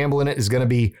with Bruce Campbell in it is going to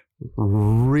be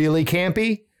really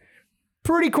campy,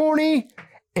 pretty corny,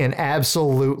 and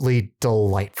absolutely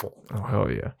delightful. Oh,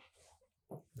 hell yeah.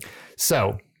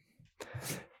 So,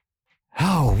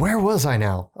 where was I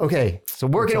now? Okay, so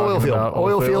working oil field,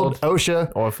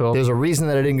 OSHA. Oil field. There's a reason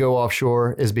that I didn't go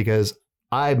offshore is because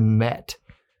I met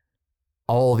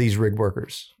all these rig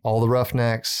workers, all the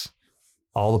roughnecks,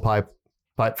 all the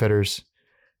pipe fitters.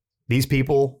 These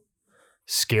people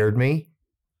scared me,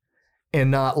 and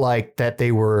not like that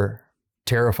they were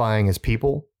terrifying as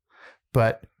people,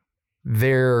 but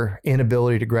their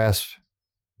inability to grasp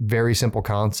very simple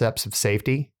concepts of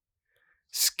safety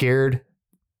scared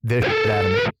this shit out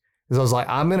of me. Because I was like,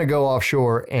 I'm going to go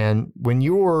offshore, and when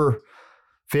you're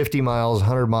 50 miles,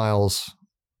 100 miles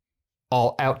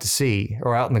all out to sea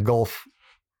or out in the Gulf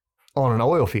on an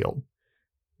oil field,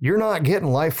 you're not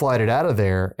getting life flighted out of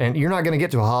there, and you're not going to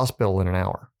get to a hospital in an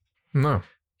hour. No.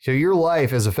 So your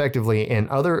life is effectively in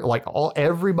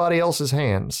everybody else's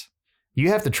hands. You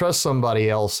have to trust somebody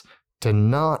else to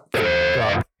not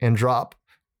up and drop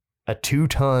a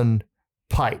 2-ton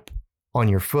pipe on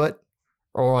your foot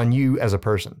or on you as a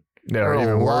person. There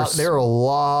are a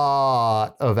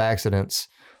lot of accidents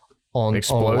on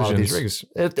a lot of these rigs.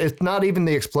 It's not even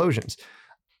the explosions.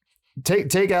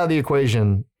 Take out of the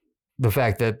equation the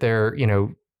fact that they're,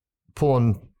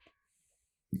 pulling,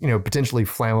 potentially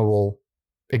flammable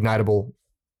ignitable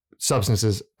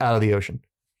substances out of the ocean.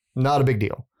 Not a big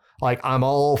deal. Like, I'm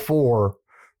all for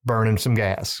burning some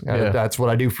gas. That's what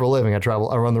I do for a living. I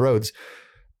run the roads.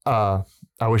 I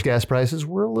wish gas prices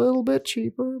were a little bit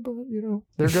cheaper, but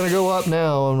they're going to go up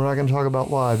now, and we're not going to talk about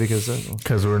why because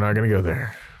we're not going to go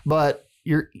there. But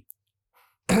you're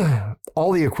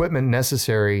all the equipment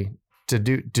necessary to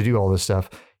do all this stuff.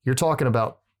 You're talking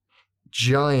about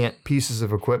giant pieces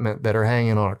of equipment that are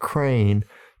hanging on a crane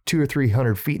 200 or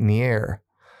 300 feet in the air.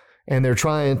 And they're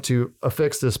trying to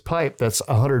affix this pipe that's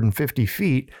 150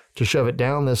 feet to shove it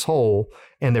down this hole.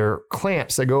 And there are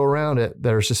clamps that go around it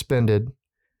that are suspended,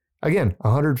 again,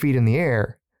 100 feet in the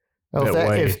air.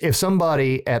 If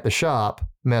somebody at the shop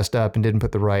messed up and didn't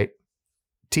put the right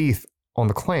teeth on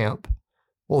the clamp,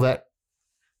 well, that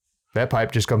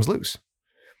pipe just comes loose.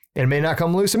 It may not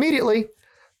come loose immediately,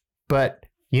 but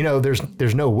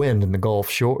there's no wind in the Gulf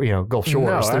Shores.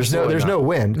 No, there's no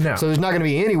wind. No. So there's not going to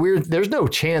be any there's no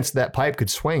chance that pipe could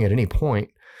swing at any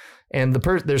point. And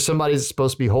there's somebody that's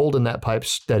supposed to be holding that pipe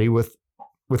steady with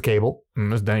cable.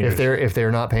 That's dangerous. If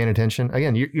they're not paying attention.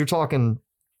 Again, you're talking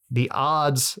the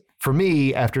odds for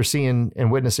me after seeing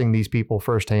and witnessing these people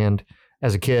firsthand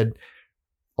as a kid,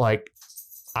 like,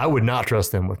 I would not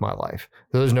trust them with my life.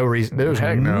 There's no reason. There's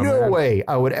no way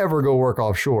I would ever go work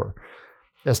offshore.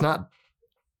 That's not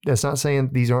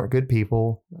saying these aren't good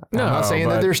people. No, I'm not saying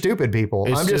that they're stupid people.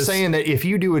 I'm just saying that if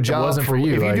you do a job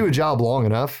you do a job long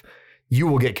enough, you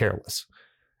will get careless.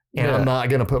 And I'm not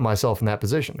going to put myself in that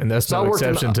position. And that's no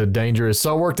exception to dangerous.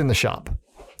 So I worked in the shop.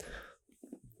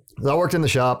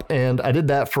 And I did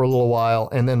that for a little while.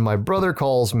 And then my brother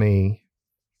calls me.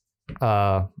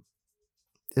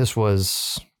 This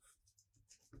was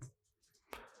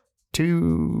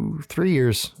 2-3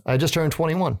 years. I just turned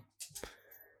 21.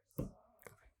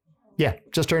 Yeah,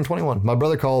 just turned 21. My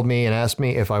brother called me and asked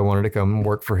me if I wanted to come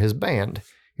work for his band.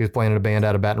 He was playing in a band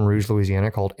out of Baton Rouge,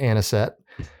 Louisiana called Anisette.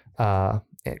 A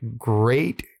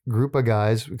great group of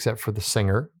guys, except for the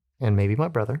singer and maybe my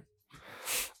brother.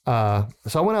 So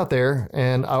I went out there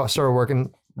and I started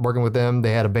working with them.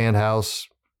 They had a band house,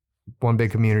 one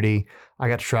big community. I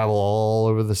got to travel all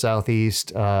over the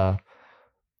Southeast,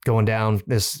 going down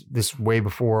this way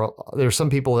before. There's some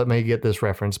people that may get this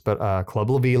reference, but Club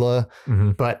La Vila,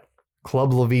 but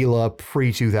Club La Vila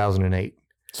pre-2008.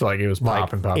 So like it was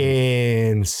popping.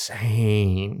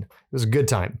 Insane. It was a good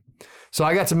time. So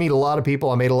I got to meet a lot of people.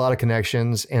 I made a lot of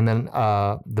connections. And then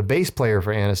the bass player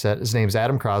for Anisette, his name's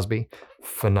Adam Crosby.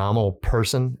 Phenomenal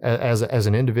person. As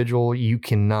an individual, you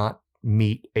cannot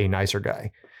meet a nicer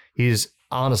guy. He's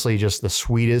honestly just the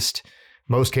sweetest,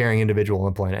 most caring individual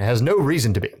on the planet. Has no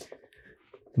reason to be.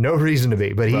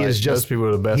 But he is just, people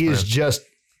are the best. He is just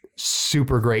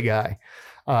super great guy.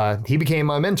 He became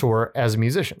my mentor as a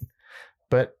musician.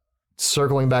 But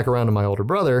circling back around to my older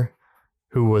brother,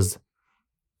 who was,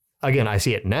 again, I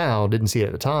see it now, didn't see it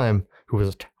at the time, who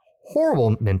was a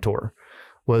horrible mentor,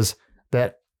 was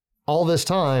that all this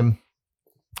time,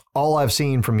 all I've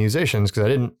seen from musicians,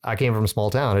 because I came from a small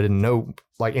town, I didn't know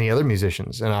like any other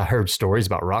musicians, and I heard stories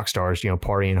about rock stars,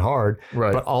 partying hard.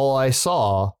 Right. But all I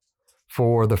saw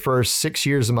for the first 6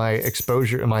 years of my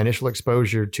initial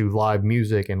exposure to live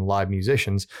music and live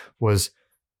musicians was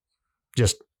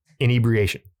just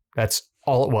inebriation. That's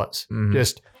all it was. Mm-hmm.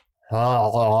 Just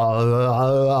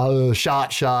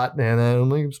shot, and then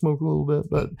like smoke a little bit,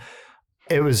 but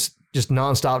it was just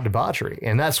nonstop debauchery,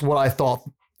 and that's what I thought.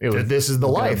 This is the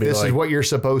life. This is what you're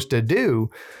supposed to do.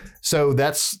 So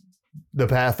that's the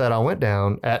path that I went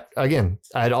down.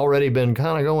 I'd already been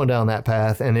kind of going down that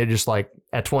path, and it just like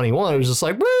at 21, it was just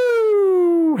like,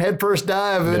 woo, head first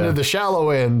dive into the shallow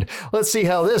end. Let's see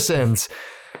how this ends.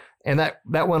 And that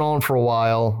went on for a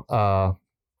while.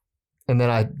 And then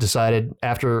I decided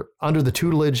under the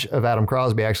tutelage of Adam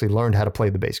Crosby, I actually learned how to play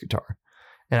the bass guitar,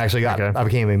 and actually I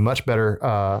became a much better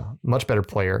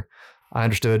player. I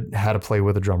understood how to play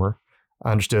with a drummer.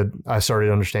 I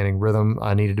started understanding rhythm.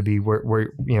 I needed to be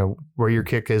where your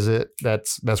kick is.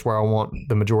 That's where I want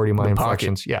the majority of my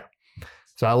inflections. Yeah.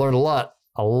 So I learned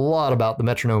a lot about the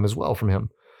metronome as well from him.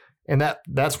 And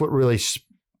that's what really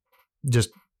just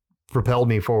propelled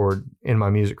me forward in my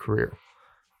music career.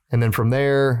 And then from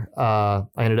there, I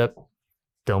ended up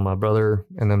telling my brother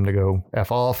and them to go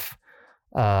F off.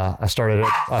 I started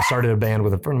a band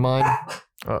with a friend of mine.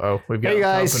 We've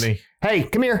got company. Hey,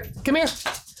 come here.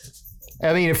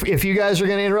 I mean, if you guys are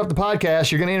going to interrupt the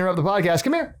podcast, you're going to interrupt the podcast.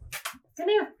 Come here.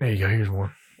 There you go. Here's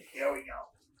one. Here we go.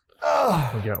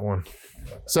 Oh. We got one.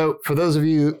 So for those of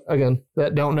you, again,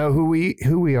 that don't know who we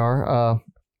are,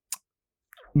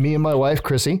 me and my wife,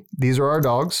 Chrissy, these are our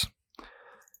dogs.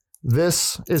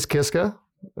 This is Kiska,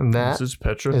 and that is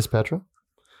Petra. Is Petra.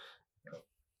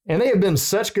 And they have been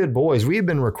such good boys. We've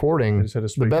been recording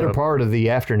the better part of the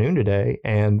afternoon today,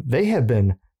 and they have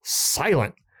been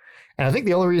silent. And I think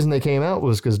the only reason they came out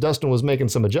was because Dustin was making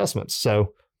some adjustments.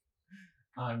 So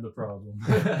I'm the problem.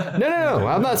 No.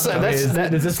 I'm not saying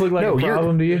does this look like a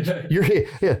problem to you?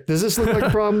 Yeah. Does this look like a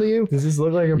problem to you? Does this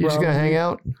look like a problem? You're just gonna hang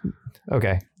out?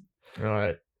 Okay. All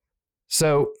right.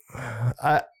 So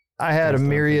I had a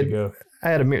myriad.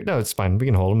 No, it's fine. We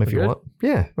can hold them if you want.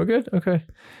 Yeah, we're good. Okay.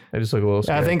 I just look a little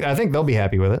scared. I think they'll be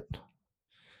happy with it.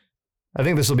 I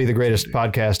think this will be the greatest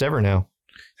podcast ever now.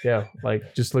 Yeah,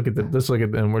 like just look at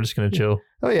them. We're just gonna chill.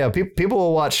 Oh yeah, people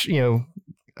will watch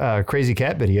crazy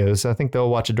cat videos. I think they'll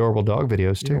watch adorable dog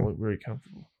videos too. You don't look very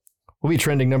comfortable. We'll be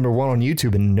trending #1 on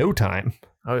YouTube in no time.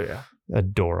 Oh yeah,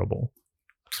 adorable.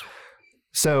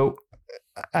 So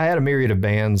I had a myriad of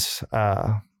bands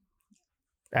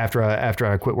after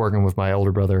I quit working with my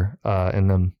older brother, and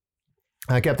then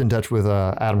I kept in touch with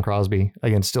Adam Crosby,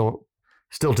 again, still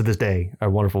to this day, a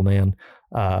wonderful man,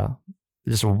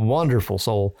 just a wonderful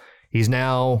soul. He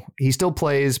still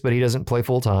plays, but he doesn't play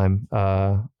full time.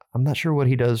 I'm not sure what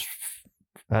he does.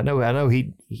 I know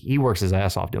he works his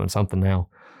ass off doing something now,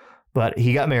 but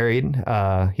he got married.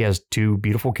 He has 2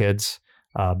 beautiful kids,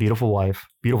 beautiful wife,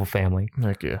 beautiful family.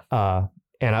 Heck yeah.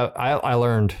 And I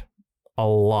learned a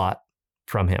lot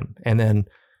from him. And then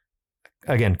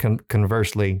again,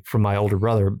 conversely, from my older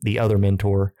brother, the other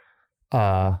mentor,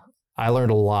 I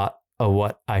learned a lot of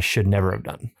what I should never have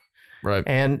done. Right.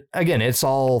 And again, it's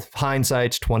all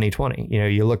hindsight's 2020.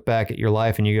 You look back at your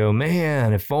life and you go,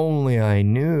 man, if only I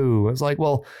knew. It's like,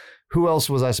 well, who else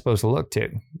was I supposed to look to?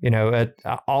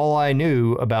 All I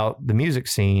knew about the music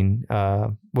scene,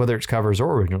 whether it's covers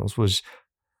or originals, was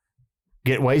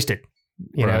get wasted.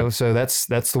 You know, so that's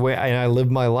the way I lived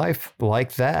my life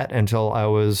like that until I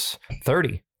was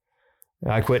 30.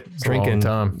 I quit drinking.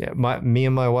 Me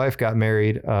and my wife got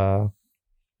married May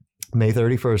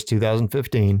 31st,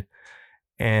 2015,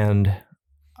 and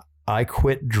I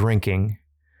quit drinking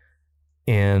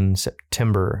in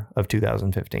September of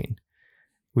 2015.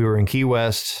 We were in Key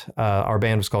West. Our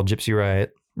band was called Gypsy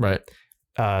Riot. Right.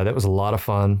 That was a lot of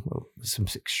fun. Some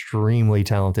extremely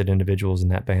talented individuals in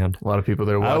that band. A lot of people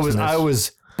there watching I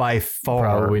was by far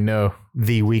probably know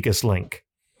the weakest link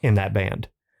in that band.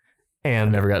 And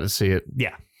I never got to see it.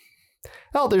 Yeah.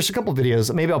 Oh, there's a couple of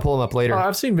videos. Maybe I'll pull them up later. Oh,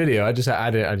 I've seen video. I just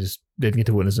didn't get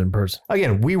to witness it in person.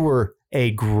 Again, we were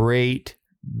a great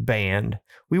band.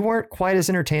 We weren't quite as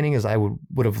entertaining as I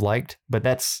would have liked, but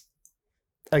that's,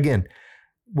 again,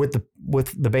 with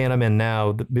the band I'm in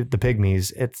now, the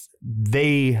Pygmies,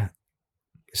 they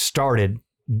started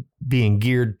being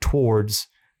geared towards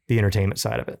the entertainment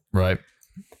side of it. Right.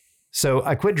 So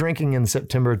I quit drinking in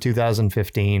September of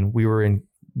 2015. We were in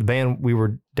the band. We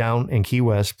were down in Key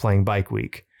West playing Bike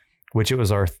Week, which it was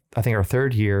our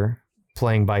 3rd year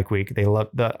playing Bike Week. They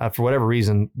loved for whatever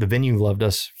reason, the venue loved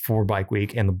us for Bike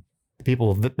Week, and the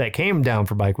people that came down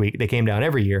for Bike Week, they came down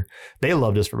every year. They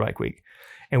loved us for Bike Week.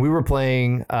 And we were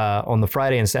playing on the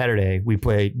Friday and Saturday. We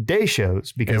played day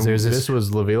shows because there's this. This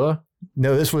was La Villa?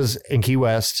 No, this was in Key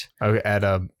West. Okay,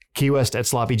 at Key West at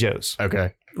Sloppy Joe's.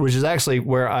 Okay. Which is actually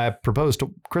where I proposed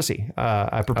to Chrissy.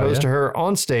 I proposed to her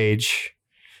on stage,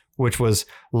 which was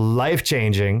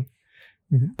life-changing.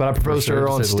 Mm-hmm. But I proposed to her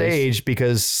on stage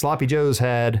because Sloppy Joe's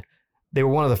they were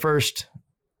one of the first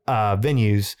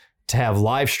venues to have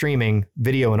live streaming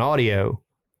video and audio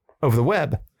over the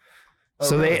web.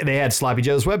 So they had Sloppy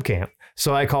Joe's webcam.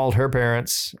 So I called her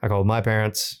parents. I called my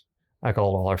parents. I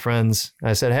called all our friends.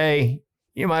 I said, hey,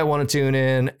 you might want to tune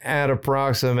in at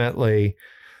approximately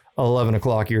 11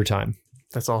 o'clock your time.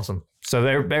 That's awesome. So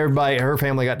everybody, her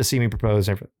family got to see me propose.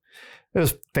 It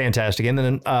was fantastic. And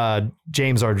then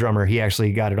James, our drummer, he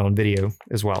actually got it on video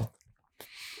as well.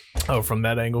 Oh, from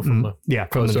that angle? From yeah.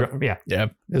 It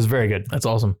was very good. That's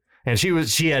awesome. And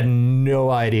she had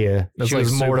no idea. She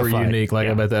was mortified. Super unique.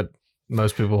 I bet that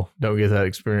most people don't get that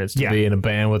experience to be in a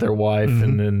band with their wife. Mm-hmm.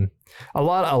 And then a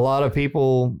lot of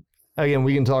people, again,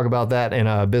 we can talk about that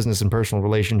in business and personal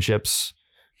relationships,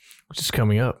 which is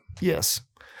coming up. Yes.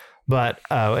 But,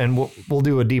 and we'll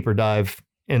do a deeper dive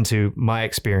into my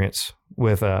experience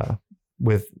with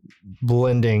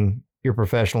blending your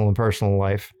professional and personal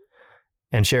life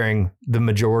and sharing the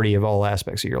majority of all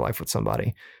aspects of your life with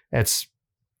somebody. It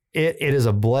is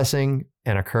a blessing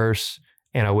and a curse,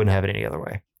 and I wouldn't have it any other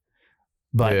way.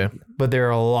 But there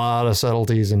are a lot of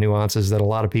subtleties and nuances that a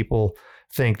lot of people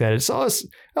think that it's always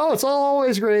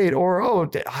great, or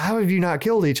how have you not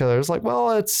killed each other? It's like,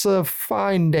 well, it's a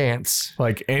fine dance.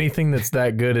 Like anything that's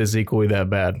that good is equally that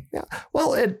bad. Yeah.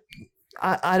 Well,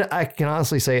 I can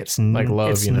honestly say it's like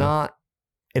love.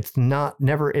 It's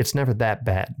never that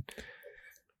bad.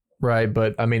 Right,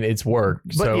 but I mean, it's work.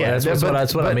 But So yeah,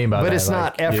 that's what I mean by that. But it's like,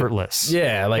 not effortless.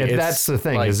 Yeah, like that's the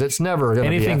thing, is it's never going to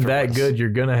be anything effortless. that good. You're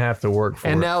gonna have to work for.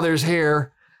 And it. now there's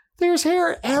hair. There's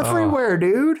hair everywhere,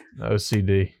 dude.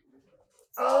 OCD.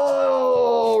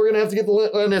 Oh, we're gonna have to get the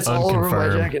lint, and it's all over my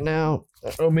Unconfirmed. jacket now.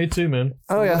 Oh, me too, man.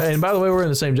 Oh yeah. And by the way, we're in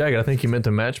the same jacket. I think you meant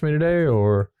to match me today,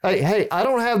 or Hey, I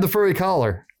don't have the furry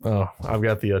collar. oh, I've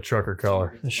got the trucker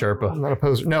collar, the Sherpa. I'm not a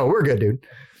poser. No, we're good, dude.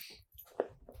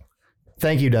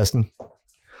 Thank you, Dustin.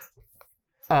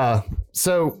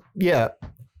 So yeah.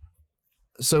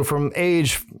 So from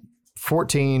age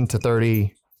 14 to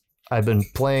 30, I've been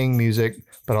playing music,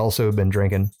 but also been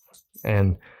drinking.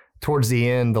 And towards the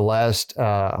end, the last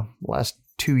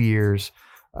 2 years,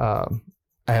 I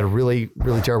had a really,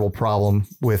 really terrible problem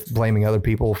with blaming other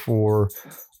people for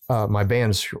my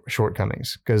band's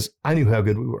shortcomings, because I knew how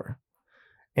good we were.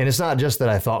 And it's not just that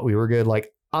I thought we were good.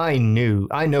 Like I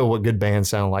know what good bands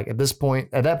sound like. At that point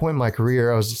in my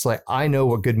career, I was just like, I know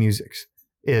what good music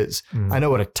is. I know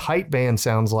what a tight band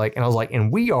sounds like. And I was like,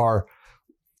 and we are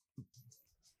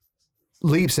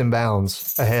leaps and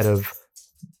bounds ahead of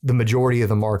the majority of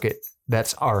the market.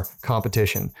 That's our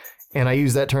competition. And I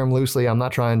use that term loosely. I'm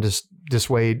not trying to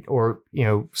dissuade or,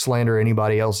 slander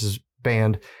anybody else's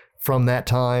band from that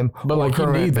time. But like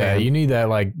you need that. You need that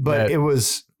like But it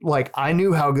was like I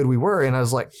knew how good we were, and I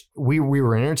was like, we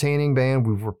were an entertaining band.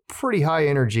 We were pretty high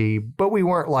energy, but we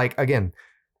weren't like, again,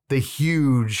 the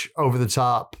huge over the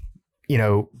top,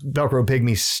 Velcro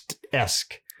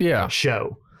Pygmy-esque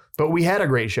show. But we had a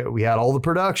great show. We had all the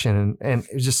production, and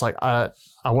it was just like I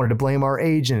wanted to blame our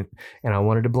agent, and I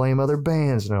wanted to blame other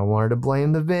bands, and I wanted to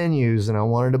blame the venues, and I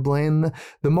wanted to blame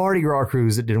the Mardi Gras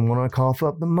crews that didn't want to cough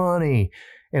up the money.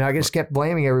 And I just kept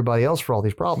blaming everybody else for all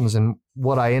these problems. And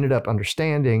what I ended up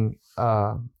understanding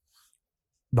the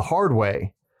hard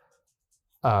way,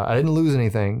 I didn't lose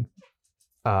anything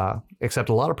except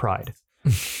a lot of pride.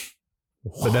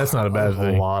 But that's not a bad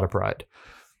thing. A lot of pride.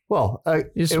 Well,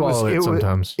 you swallow it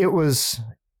sometimes. It was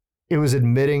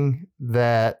admitting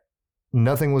that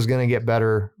nothing was going to get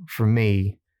better for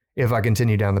me if I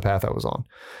continued down the path I was on.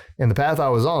 And the path I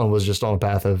was on was just on a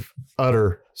path of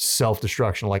utter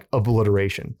self-destruction, like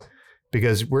obliteration.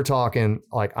 Because we're talking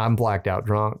like I'm blacked out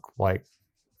drunk, like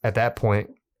at that point,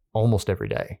 almost every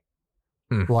day.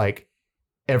 Like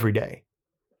every day.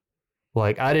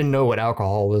 Like I didn't know what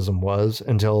alcoholism was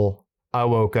until I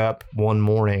woke up one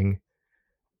morning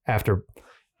after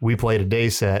we played a day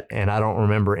set, and I don't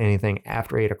remember anything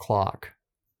after 8 o'clock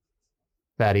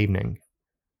that evening.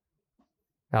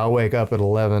 I'll wake up at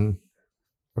 11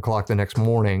 o'clock the next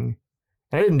morning,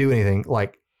 and I didn't do anything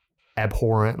like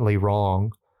abhorrently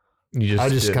wrong. I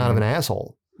was just kind of an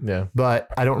asshole. Yeah. But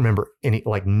I don't remember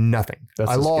nothing.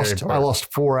 That's I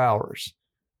lost 4 hours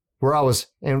where I was,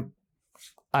 and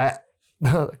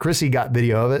Chrissy got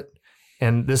video of it,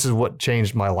 and this is what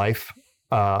changed my life.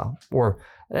 Or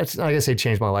that's, I guess,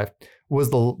 changed my life was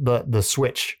the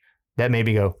switch that made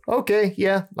me go, okay,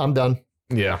 yeah, I'm done.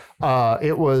 Yeah.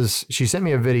 She sent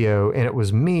me a video, and it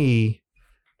was me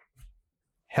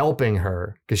helping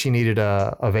her because she needed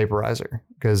a vaporizer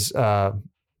because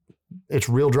it's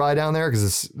real dry down there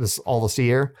because this all the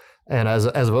sea air. And as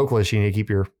a vocalist, you need to keep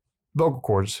your vocal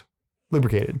cords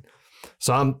lubricated.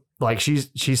 So I'm like, she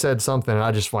said something, and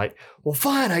I just like, well,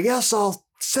 fine, I guess I'll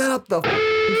set up the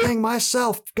thing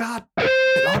myself. God,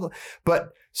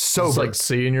 but sober. It's like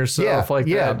seeing yourself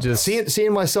that. Just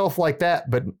seeing myself like that,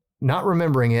 but not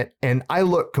remembering it. And I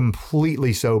look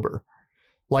completely sober.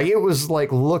 Like it was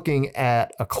like looking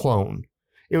at a clone.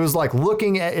 It was like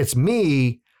looking at, it's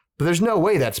me, but there's no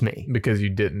way that's me. Because you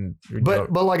didn't.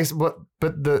 But like I said,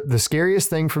 but the scariest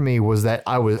thing for me was that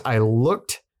I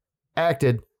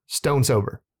acted stone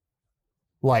sober.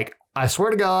 Like, I swear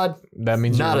to God, that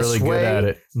means you're really good at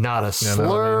it. Not a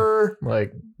slur,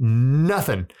 like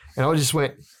nothing. And I just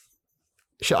went,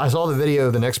 I saw the video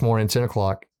the next morning, 10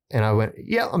 o'clock, and I went,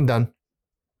 yeah, I'm done.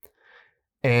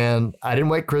 And I didn't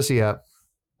wake Chrissy up.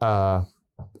 I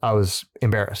was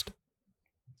embarrassed,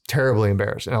 terribly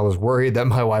embarrassed. And I was worried that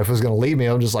my wife was going to leave me.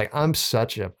 I'm just like, I'm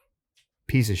such a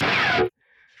piece of shit.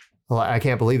 I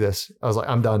can't believe this. I was like,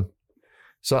 I'm done.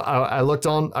 So I looked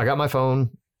on, I got my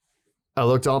phone. I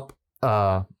looked up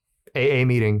AA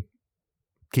meeting,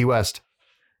 Key West.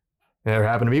 And there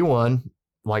happened to be one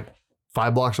like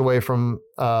 5 blocks away from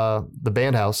the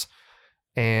band house.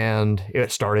 And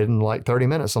it started in like 30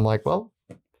 minutes. I'm like, well,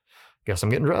 guess I'm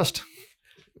getting dressed.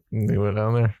 You went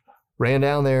down there? Ran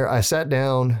down there. I sat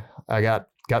down. I got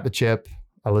the chip.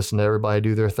 I listened to everybody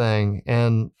do their thing.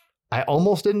 And I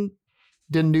almost didn't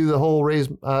do the whole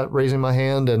raising my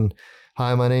hand and,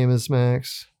 hi, my name is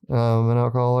Max. I'm an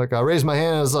alcoholic. I raised my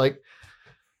hand. I was like,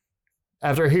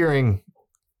 after hearing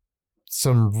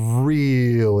some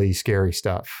really scary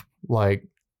stuff, like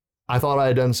I thought I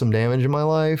had done some damage in my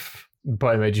life.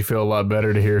 Probably made you feel a lot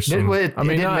better to hear some.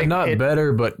 Not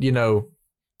better, but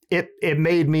it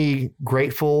made me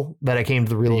grateful that I came to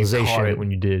the realization. You caught it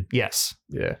when you did. Yes.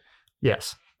 Yeah.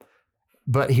 Yes.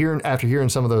 But after hearing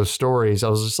some of those stories, I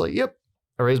was just like, yep.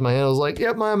 I raised my hand. I was like,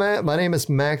 yep, my name is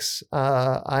Max.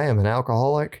 I am an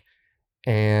alcoholic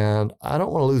and I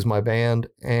don't want to lose my band.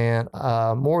 And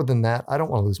more than that, I don't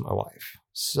want to lose my wife.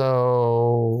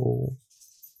 So,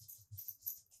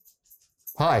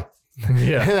 hi.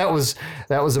 Yeah. that was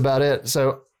about it.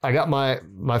 So I got my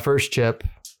first chip.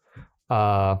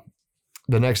 The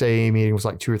next AA meeting was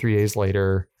like 2 or 3 days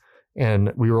later.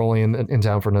 And we were only in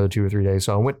town for another 2 or 3 days.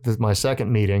 So I went to my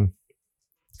second meeting.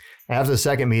 After the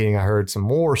second meeting, I heard some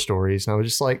more stories. And I was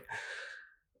just like,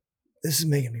 this is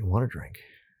making me want to drink.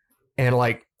 And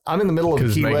like, I'm in the middle of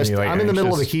a Key West. I'm in the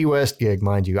middle of a Key West gig,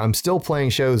 mind you. I'm still playing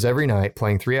shows every night,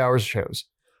 playing 3 hours of shows.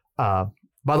 By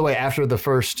the way, after the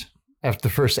first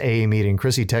AA meeting,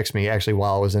 Chrissy texted me actually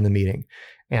while I was in the meeting.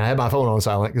 And I had my phone on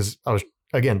silent because I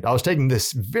was taking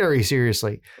this very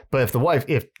seriously. But if the wife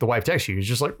texts you, it's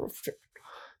just like,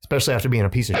 especially after being a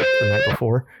piece of shit the night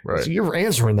before. Right. So you're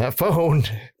answering that phone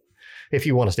if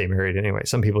you want to stay married anyway.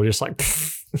 Some people are just like,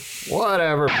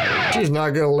 whatever. She's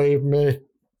not going to leave me.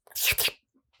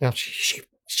 Now she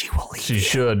will leave you. She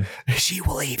should. She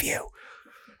will leave you.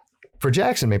 For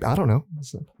Jackson, maybe. I don't know.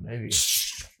 Maybe.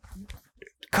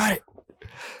 Cut it.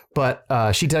 But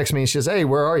she texted me and she says, hey,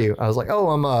 where are you? I was like,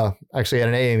 oh, I'm actually at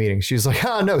an AA meeting. She's like,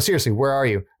 oh, no, seriously, where are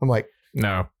you? I'm like,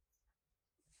 no.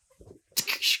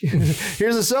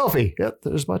 Here's a selfie. Yep,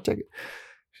 there's my ticket.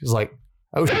 She's like,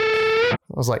 oh, I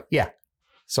was like, yeah,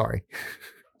 sorry.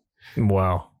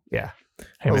 Wow. Yeah.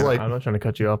 Hey, man, I'm not trying to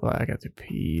cut you off, but I got to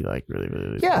pee like really,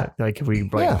 really yeah. bad. Like if we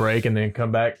break and then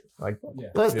come back, like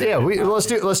let's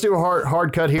do a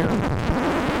hard cut here.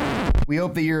 We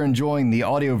hope that you're enjoying the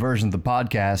audio version of the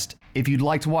podcast. If you'd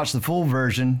like to watch the full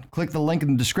version, click the link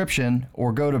in the description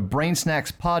or go to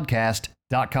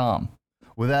brainsnackspodcast.com.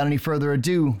 Without any further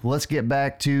ado, let's get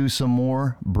back to some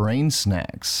more Brain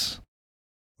Snacks.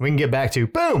 We can get back to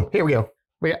boom. Here we go.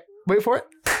 Wait for it.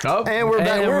 Oh, and we're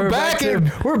back.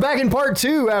 We're back in part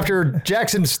 2 after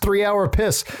Jackson's 3-hour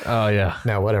piss. Oh yeah.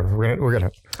 No, whatever. We're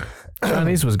gonna.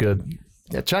 Chinese was good.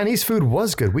 Yeah, Chinese food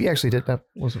was good. We actually did that.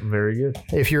 Wasn't very good.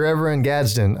 If you're ever in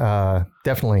Gadsden,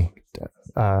 definitely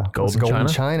Golden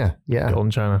China. Yeah,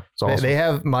 Golden China. It's awesome. They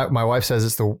have my wife says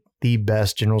it's the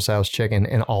best General Tso's chicken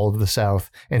in all of the South,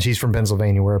 and she's from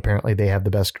Pennsylvania, where apparently they have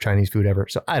the best Chinese food ever.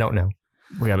 So I don't know.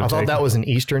 I thought that was an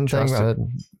Eastern thing.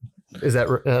 Is that?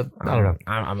 I don't know.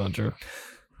 I'm not sure.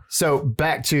 So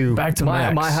back to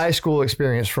my high school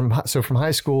experience. From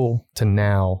high school to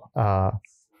now,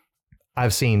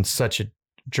 I've seen such a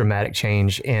dramatic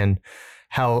change in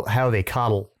how they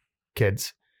coddle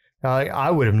kids. I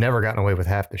would have never gotten away with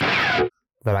half the shit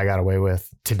that I got away with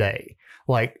today.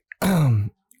 Like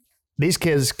these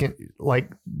kids can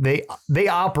they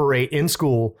operate in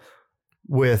school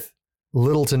with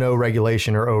little to no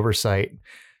regulation or oversight.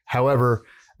 However,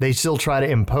 they still try to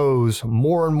impose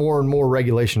more and more and more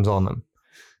regulations on them.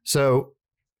 So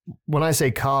when I say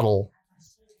coddle,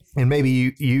 and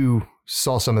maybe you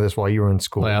saw some of this while you were in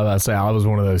school. Well, I was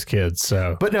one of those kids.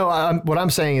 So, but no, what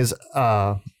I'm saying is,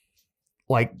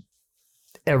 like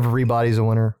everybody's a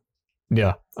winner.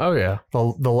 Yeah. Oh yeah.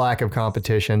 The lack of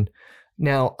competition.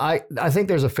 Now, I think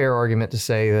there's a fair argument to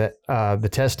say that the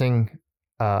testing,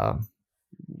 not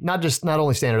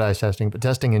only standardized testing, but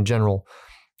testing in general,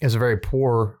 is a very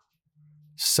poor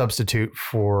substitute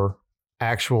for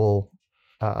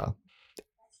an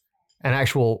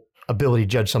actual ability to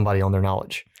judge somebody on their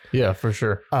knowledge. Yeah, for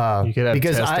sure. You could have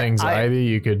test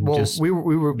anxiety.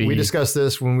 We discussed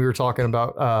this when we were talking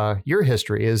about your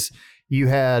history. Is you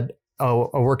had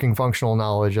a working functional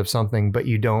knowledge of something, but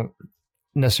you don't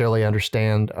necessarily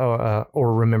understand or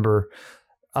remember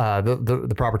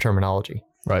the proper terminology.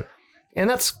 Right. And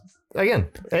that's again,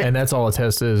 and that's all a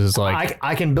test is like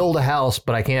I can build a house,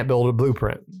 but I can't build a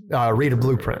blueprint. Read a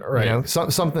blueprint, right? You know,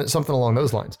 something along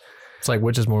those lines. It's like,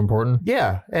 which is more important?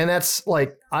 Yeah. And that's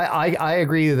like, I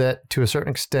agree that to a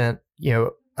certain extent,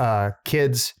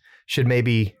 kids should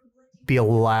maybe be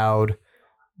allowed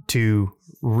to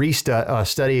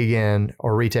study again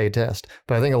or retake a test.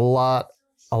 But I think a lot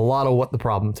of what the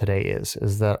problem today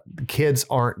is that kids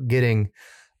aren't getting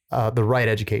the right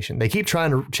education. They keep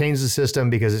trying to change the system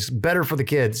because it's better for the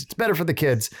kids. It's better for the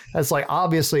kids. That's like,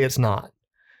 obviously it's not.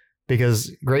 Because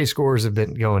grade scores have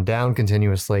been going down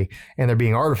continuously and they're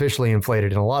being artificially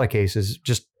inflated in a lot of cases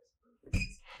just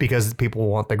because people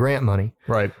want the grant money.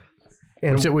 Right.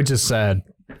 which is sad.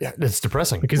 Yeah, it's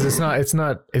depressing because it's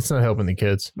not helping the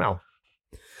kids. No.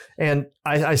 And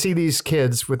I see these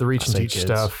kids with the reach and teach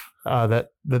stuff that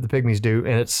the Pygmies do,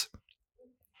 and it's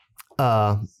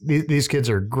these kids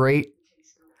are great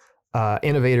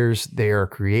innovators. They are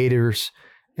creators,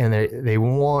 and they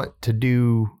want to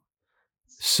do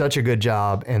such a good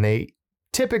job. And they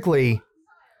typically,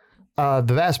 the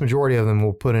vast majority of them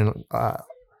will put in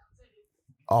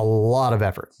a lot of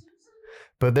effort.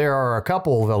 But there are a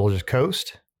couple that will just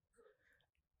coast,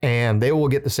 and they will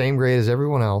get the same grade as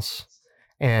everyone else.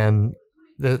 And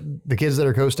the kids that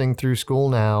are coasting through school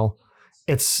now,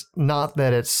 it's not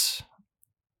that it's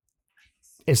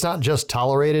not just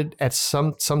tolerated.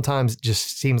 Sometimes it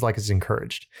just seems like it's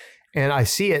encouraged. And I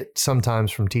see it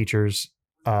sometimes from teachers.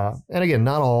 And again,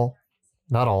 not all.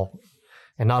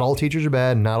 And not all teachers are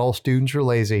bad, and not all students are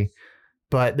lazy.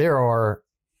 But there are,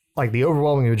 like, the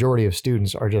overwhelming majority of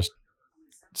students are just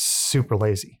super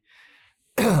lazy.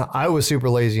 I was super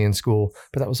lazy in school,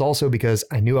 but that was also because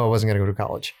I knew I wasn't going to go to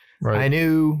college. Right. I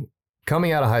knew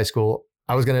coming out of high school,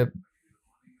 I was going to,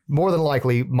 more than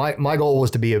likely, my goal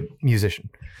was to be a musician.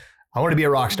 I wanted to be a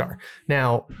rock star.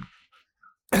 Now,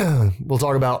 we'll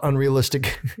talk about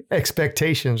unrealistic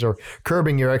expectations or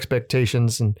curbing your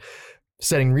expectations and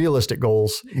setting realistic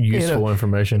goals. Useful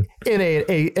information. In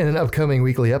an upcoming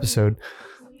weekly episode.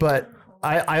 But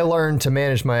I learned to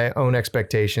manage my own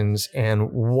expectations and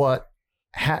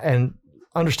and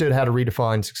understood how to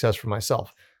redefine success for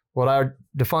myself. What I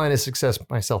define as success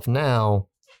myself now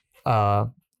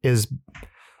is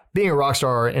being a rock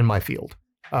star in my field.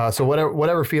 So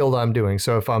whatever field I'm doing.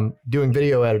 So if I'm doing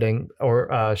video editing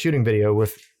or shooting video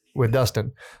with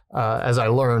Dustin, as I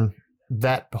learn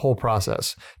that whole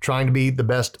process, trying to be the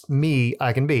best me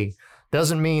I can be,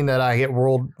 doesn't mean that I get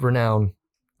world renowned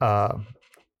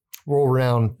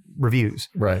reviews.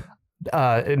 Right.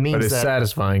 It means but it's that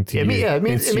satisfying to you. It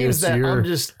means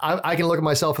that I can look at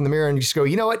myself in the mirror and just go,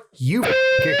 you know what? You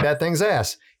kicked that thing's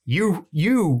ass. You.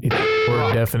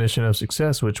 Or definition of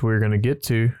success, which we're going to get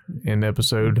to in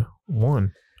episode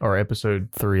 1 or episode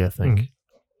 3, I think.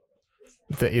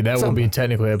 Mm-hmm. That will be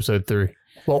technically episode 3.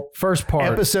 Well, first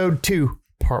part. Episode 2,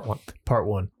 part 1. Part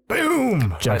 1.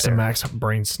 Boom. Jackson Max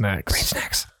Brain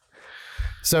Snacks.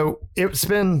 So it's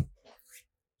been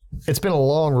a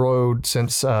long road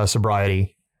since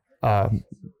sobriety, because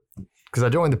I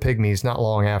joined the Pygmies not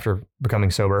long after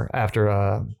becoming sober,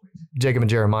 after Jacob and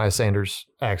Jeremiah Sanders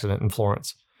accident in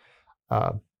Florence.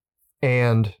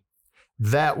 And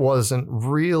that wasn't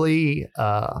really,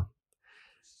 like,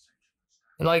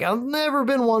 I've never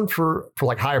been one for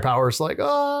like higher powers. Like,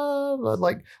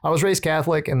 like I was raised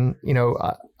Catholic, and you know,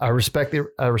 I respect the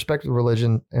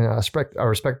religion, and I respect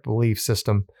the belief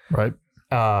system. Right.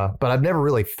 But I've never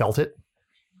really felt it.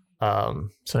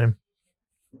 Same.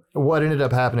 What ended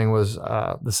up happening was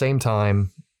the same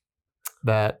time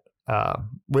that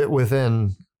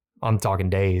within, I'm talking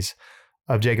days,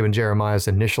 of Jacob and Jeremiah's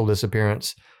initial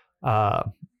disappearance,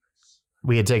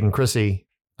 we had taken Chrissy,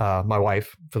 my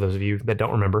wife, for those of you that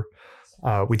don't remember,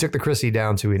 we took the Chrissy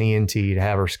down to an ENT to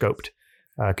have her scoped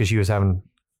because she was having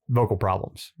vocal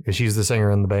problems, because she's the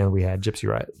singer in the band we had, Gypsy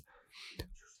Riot.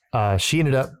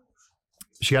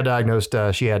 She got diagnosed.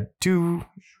 She had 2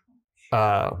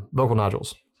 vocal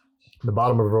nodules in the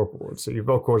bottom of her vocal cords. So your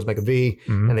vocal cords make a V,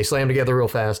 and they slam together real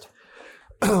fast.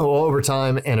 Well, over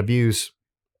time and abuse,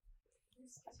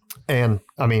 and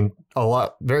I mean,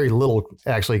 very little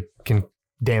actually can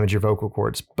damage your vocal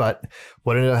cords. But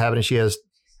what ended up happening, she has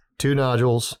 2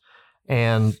 nodules,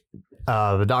 and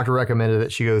the doctor recommended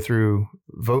that she go through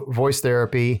voice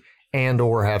therapy and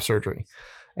or have surgery.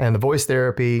 And the voice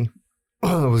therapy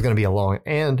was going to be a long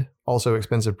and also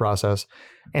expensive process.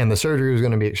 And the surgery was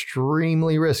going to be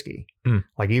extremely risky.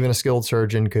 Like, even a skilled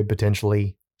surgeon could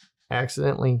potentially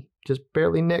accidentally just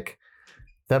barely nick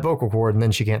that vocal cord, and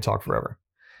then she can't talk forever.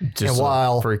 Just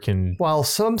while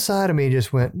some side of me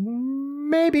just went,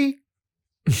 maybe.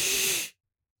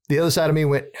 The other side of me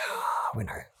went, no.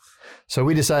 So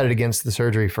we decided against the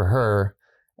surgery for her.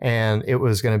 And it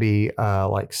was going to be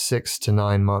like 6 to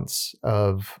 9 months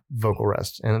of vocal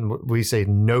rest. And we say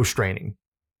no straining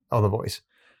of the voice.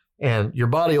 And your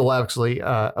body will actually,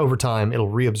 over time,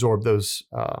 it'll reabsorb those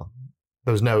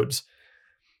nodes.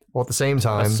 Well, at the same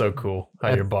time. That's so cool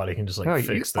how your body can just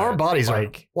fix that. Our bodies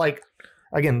are like,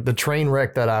 again, the train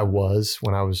wreck that I was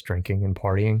when I was drinking and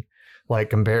partying,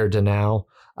 like compared to now,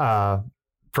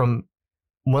 from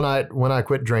when I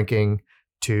quit drinking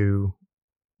to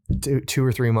 2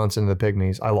 or 3 months into the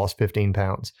Pygmies, I lost 15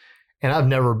 pounds, and I've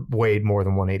never weighed more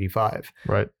than 185.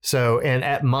 Right. So, and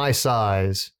at my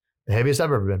size, the heaviest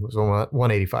I've ever been was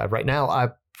 185. Right now,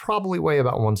 probably weigh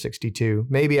about 162.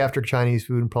 Maybe after Chinese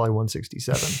food, probably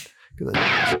 167 because it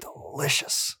was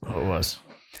delicious. Oh, it was.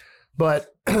 But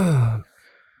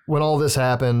when all this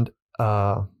happened,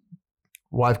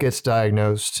 wife gets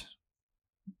diagnosed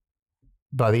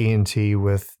by the ENT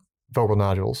with vocal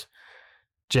nodules.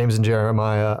 Jacob and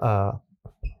Jeremiah.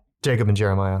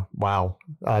 Wow.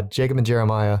 Jacob and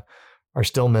Jeremiah are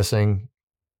still missing.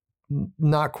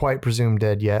 Not quite presumed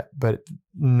dead yet, but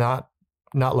not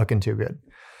looking too good.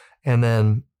 And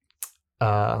then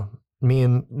me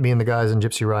and the guys in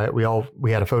Gypsy Riot,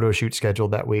 we had a photo shoot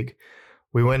scheduled that week.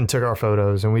 We went and took our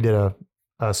photos, and we did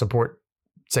a support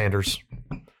Sanders,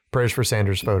 prayers for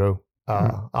Sanders photo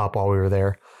op while we were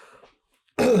there.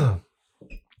 And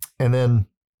then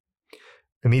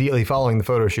immediately following the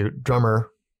photo shoot, drummer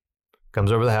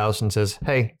comes over the house and says,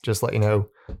 "Hey, just let you know,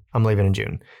 I'm leaving in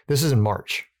June." This is in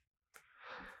March.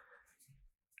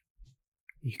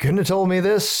 You couldn't have told me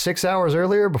this 6 hours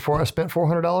earlier before I spent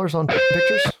 $400 on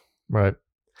pictures? Right.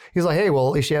 He's like, "Hey, well,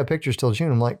 at least you have pictures till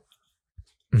June." I'm like,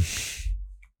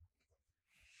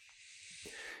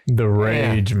 the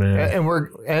rage, man.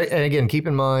 And again, keep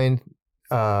in mind,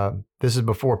 this is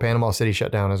before Panama City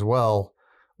shut down as well.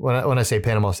 When I say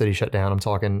Panama City shut down, I'm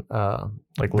talking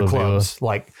like the clubs,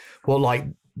 like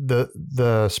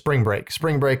the spring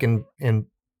break in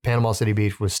Panama City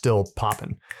Beach was still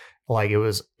popping. Like it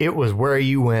was where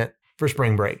you went for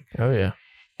spring break. Oh yeah.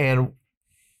 And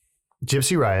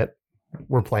Gypsy Riot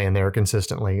were playing there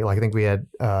consistently. Like I think we had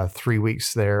 3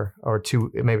 weeks there, or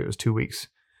two, maybe it was 2 weeks.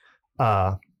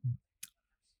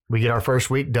 We get our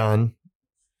first week done.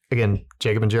 Again,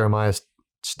 Jacob and Jeremiah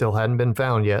still hadn't been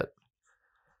found yet.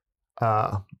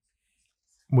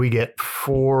 We get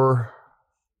 4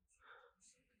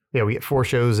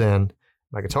 shows in.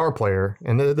 My guitar player,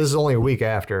 and this is only a week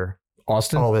after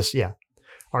Austin. All this, yeah.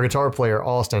 Our guitar player,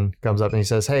 Austin, comes up and he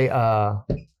says, "Hey, I'm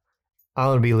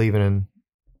going to be leaving in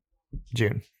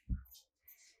June.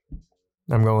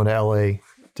 I'm going to LA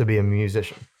to be a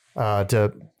musician,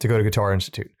 to go to Guitar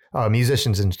Institute.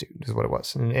 Musicians Institute is what it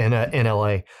was in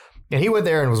LA." And he went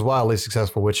there and was wildly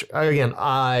successful, which, again,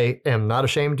 I am not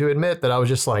ashamed to admit that I was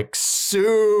just like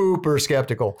super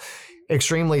skeptical.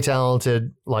 Extremely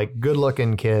talented, like good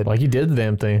looking kid. Like he did the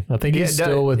damn thing. I think he's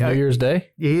still with New Year's Day.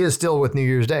 He is still with New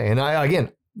Year's Day. And I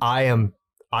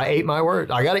ate my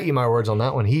word. I got to eat my words on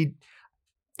that one. He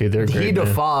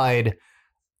defied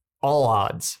all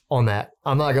odds on that.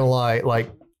 I'm not going to lie. Like,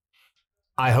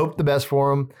 I hope the best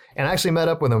for him. And I actually met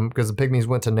up with him because the Pygmies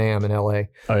went to NAMM in LA.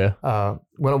 Oh yeah.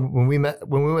 When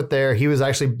we went there, he was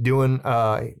actually doing,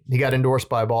 he got endorsed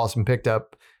by a boss and picked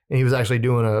up, and he was actually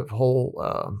doing a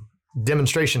whole,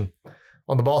 demonstration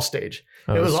on the boss stage.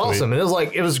 It was awesome. And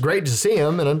it was great to see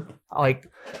him. And by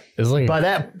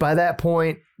that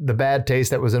point, the bad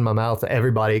taste that was in my mouth to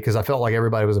everybody, because I felt like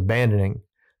everybody was abandoning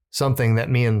something that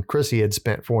me and Chrissy had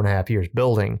spent 4.5 years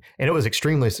building. And it was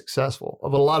extremely successsul.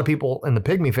 But a lot of people in the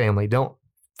Pygmy family don't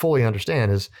fully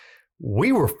understand is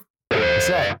we were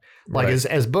set. Like right.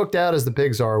 as booked out as the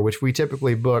Pigs are, which we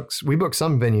typically book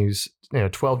some venues,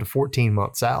 12 to 14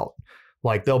 months out.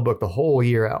 Like they'll book the whole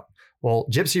year out. Well,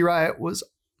 Gypsy Riot was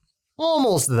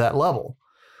almost to that level.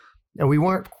 And we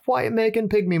weren't quite making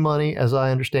Pygmy money, as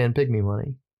I understand Pygmy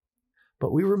money,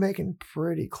 but we were making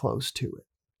pretty close to it.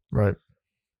 Right.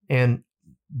 And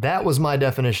that was my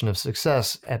definition of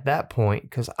success at that point,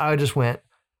 because I just went,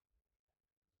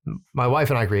 my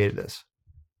wife and I created this.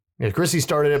 Chrissy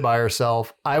started it by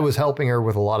herself. I was helping her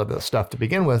with a lot of the stuff to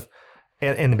begin with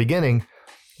in the beginning,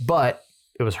 but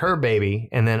it was her baby,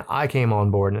 and then I came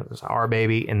on board, and it was our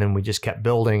baby, and then we just kept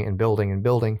building and building and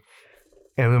building.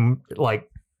 And then, like,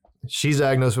 she's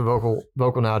diagnosed with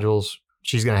vocal nodules.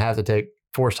 She's going to have to take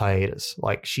forced hiatus.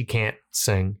 Like, she can't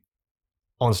sing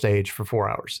on stage for 4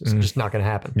 hours. It's just not going to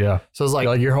happen. Yeah. So it's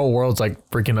like your whole world's like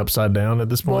freaking upside down at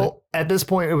this point. Well, at this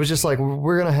point, it was just like,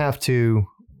 we're going to have to.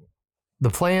 The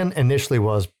plan initially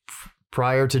was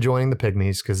prior to joining the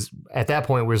Pygmies, because at that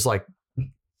point, it was like,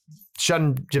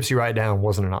 shutting Gypsy Riot down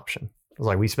wasn't an option. It was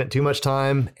like we spent too much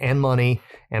time and money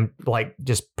and like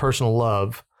just personal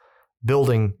love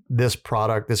building this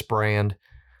product, this brand.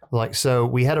 Like, so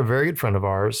we had a very good friend of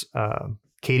ours,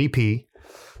 KDP,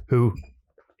 who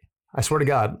I swear to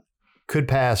God could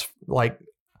pass like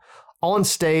on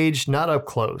stage, not up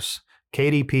close.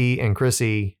 KDP and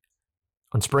Chrissy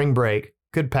on spring break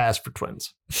could pass for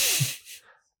twins.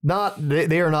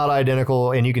 They are not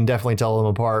identical, and you can definitely tell them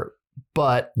apart.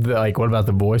 But like, what about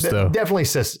the voice though?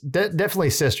 Definitely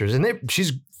sisters, and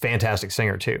she's a fantastic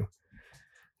singer too.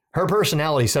 Her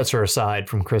personality sets her aside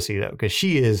from Chrissy though, because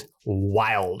she is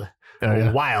wild,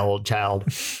 wild child,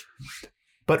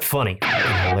 but funny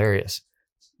and hilarious.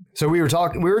 So we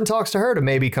were in talks to her to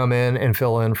maybe come in and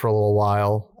fill in for a little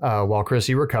while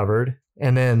Chrissy recovered,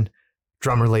 and then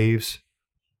drummer leaves,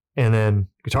 and then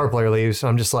guitar player leaves. So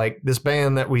I'm just like, this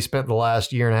band that we spent the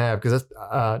last year and a half, because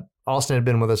Austin had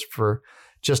been with us for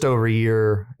just over a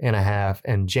year and a half,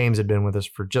 and James had been with us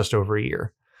for just over a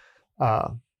year.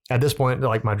 At this point,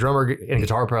 like my drummer and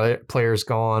guitar player's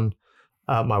gone.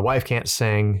 My wife can't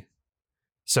sing.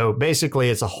 So basically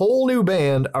it's a whole new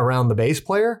band around the bass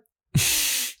player.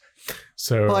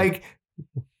 So like,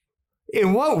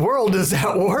 in what world does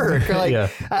that work? Like,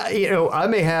 I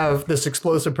may have this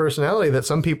explosive personality that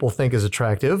some people think is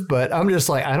attractive, but I'm just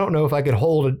like, I don't know if I could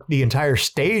hold the entire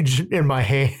stage in my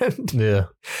hand. Yeah.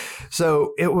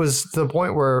 So it was to the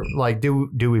point where, like, do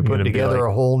we put together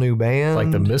a whole new band?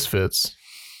 Like the Misfits.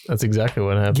 That's exactly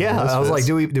what happened. Yeah. I was like,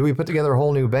 do we put together a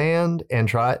whole new band and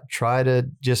try to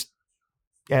just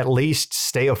at least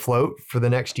stay afloat for the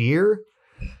next year?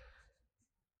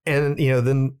 And,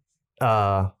 then,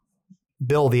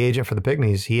 Bill, the agent for the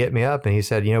Pygmies, he hit me up and he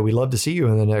said, we'd love to see you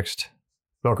in the next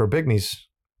Velcro Pygmies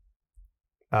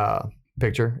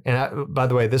picture. And by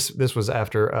the way, this was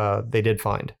after they did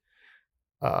find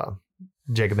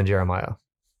Jacob and Jeremiah,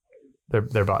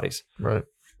 their bodies, right?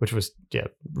 Which was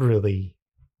really,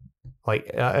 like,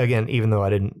 again, even though I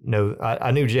didn't know,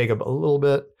 I knew Jacob a little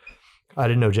bit, I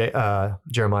didn't know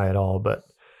Jeremiah at all, but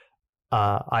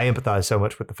I empathize so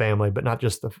much with the family, but not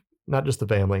just the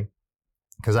family.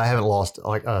 Because I haven't lost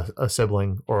like a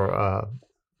sibling or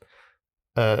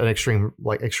an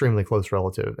extremely close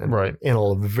relative in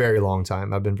a very long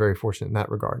time. I've been very fortunate in that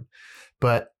regard,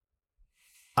 but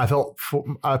I felt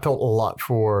a lot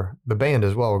for the band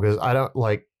as well, because I don't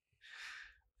like,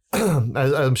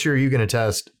 as I'm sure you can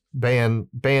attest,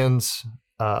 bands,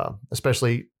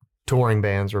 especially touring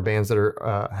bands or bands that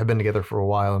are have been together for a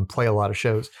while and play a lot of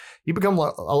shows. You become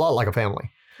a lot like a family.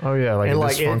 Oh yeah, like a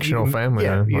dysfunctional family.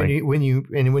 Yeah,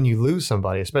 when you lose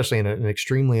somebody, especially in an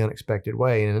extremely unexpected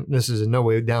way, and this is in no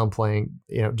way downplaying,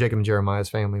 Jacob and Jeremiah's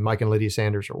family. Mike and Lydia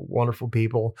Sanders are wonderful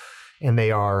people, and they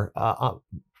are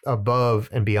above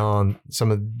and beyond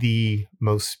some of the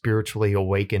most spiritually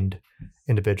awakened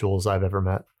individuals I've ever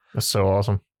met. That's so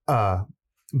awesome.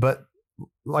 But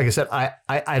like I said,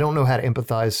 I don't know how to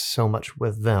empathize so much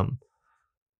with them,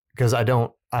 because I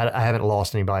haven't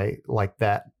lost anybody like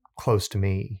that close to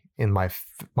me in my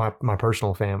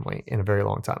personal family in a very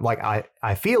long time. Like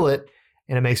I feel it,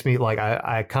 and it makes me like,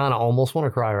 I kind of almost want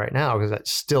to cry right now, because that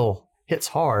still hits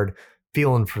hard,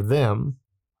 feeling for them,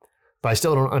 but I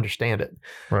still don't understand it.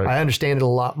 Right. I understand it a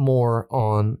lot more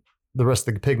on the rest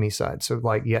of the Pygmy side. So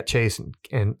like, you got Chase and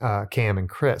Cam and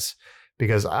Chris,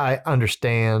 because I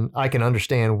can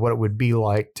understand what it would be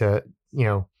like to,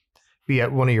 be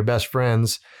at one of your best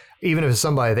friends, even if it's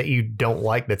somebody that you don't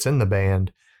like that's in the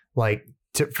band, like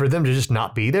for them to just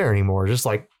not be there anymore. Just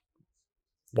like,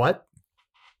 what?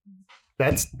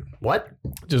 That's what?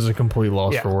 Just a complete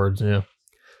loss for words. Yeah.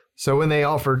 So when they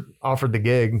offered the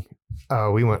gig,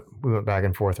 we went back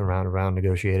and forth and around,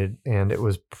 negotiated, and it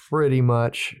was pretty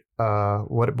much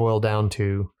what it boiled down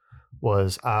to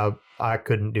was I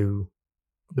couldn't do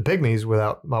the Pygmies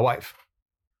without my wife.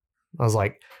 I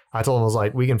told him, I was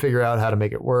like, we can figure out how to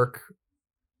make it work,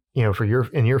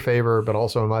 in your favor, but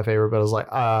also in my favor. But I was like,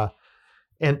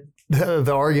 and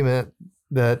the argument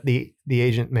that the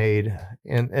agent made,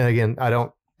 and again, I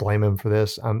don't blame him for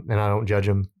this, and I don't judge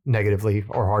him negatively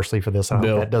or harshly for this. I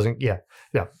didn't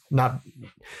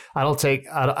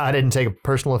take a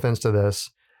personal offense to this,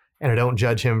 and I don't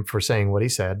judge him for saying what he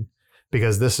said,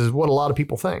 because this is what a lot of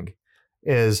people think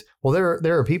is, well,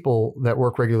 there are people that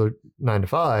work regular 9 to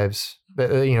 5s that,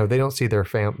 they don't see their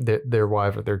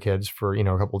wife or their kids for,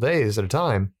 a couple of days at a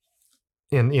time.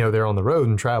 And, they're on the road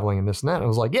and traveling and this and that. And I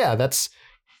was like, yeah, that's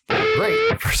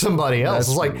great for somebody else.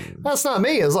 I was like, that's not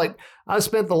me. I was like, I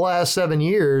spent the last 7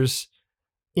 years,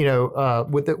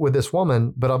 with this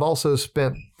woman, but I've also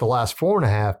spent the last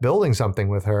 4.5 building something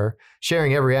with her,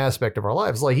 sharing every aspect of our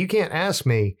lives. Like, you can't ask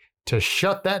me to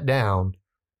shut that down.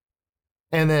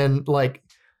 And then, like,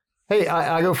 hey,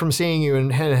 I go from seeing you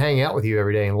and hanging out with you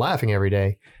every day and laughing every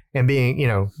day and being,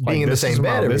 being in the same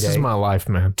bed every day. This is my life,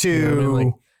 man.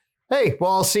 To, hey,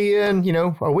 well, I'll see you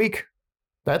in, a week.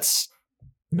 That's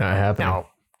not happening. No,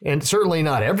 and certainly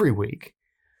not every week.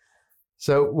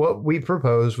 So what we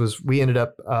proposed was, we ended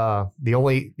up, the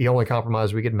only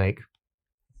compromise we could make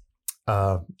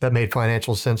that made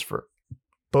financial sense for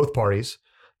both parties,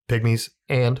 Pygmies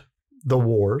and the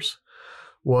Wars,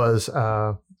 was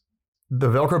the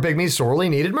Velcro Pygmies sorely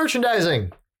needed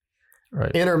merchandising.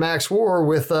 Right. Enter Max War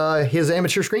with his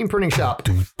amateur screen printing shop.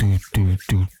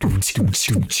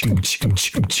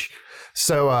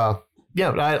 So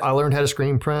I learned how to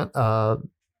screen print. The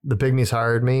Pygmies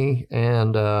hired me,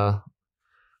 and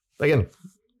again,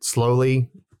 slowly,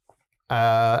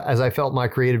 as I felt my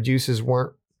creative juices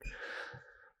weren't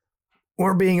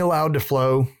being allowed to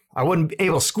flow, I wasn't be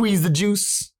able to squeeze the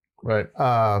juice. Right.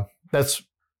 That's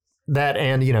that,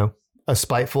 and a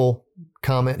spiteful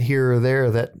comment here or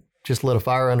there that just lit a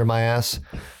fire under my ass.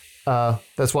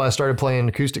 That's why I started playing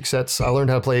acoustic sets. I learned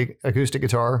how to play acoustic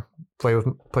guitar, play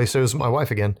shows with my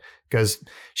wife again, because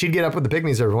she'd get up with the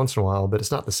Pygmies every once in a while, but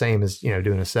it's not the same as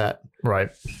doing a set. Right.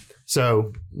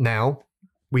 So now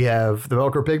we have the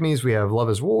Velcro Pygmies. We have Love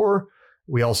Is War.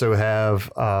 We also have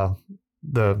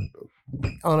the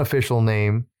unofficial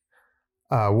name,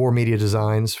 War Media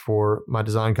Designs, for my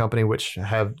design company, which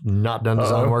have not done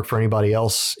design work for anybody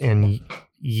else in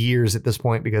years at this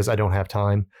point because I don't have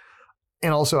time.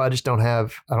 And also I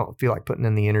don't feel like putting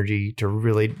in the energy to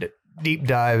really deep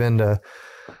dive into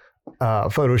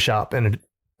Photoshop and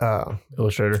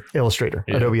Illustrator,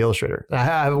 yeah. Adobe Illustrator. I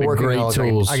have a working great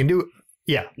tools. I can do it.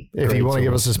 Yeah. If Great you want to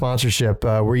give us a sponsorship,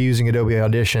 we're using Adobe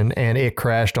Audition and it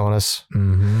crashed on us.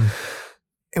 Mm-hmm.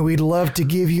 And we'd love to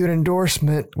give you an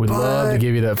endorsement. We'd love to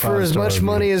give you that for as much review.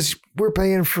 money as we're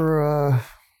paying for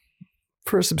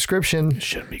a subscription. It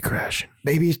shouldn't be crashing.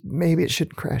 Maybe it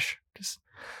shouldn't crash. Just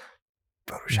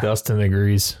Photoshop. Dustin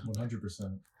agrees.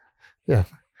 100%. Yeah.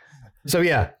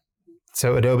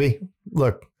 So Adobe,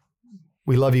 look,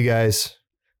 we love you guys,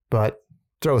 but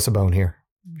throw us a bone here.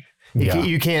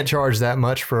 You can't charge that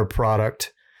much for a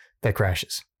product that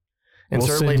crashes. And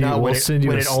certainly not when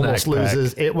it almost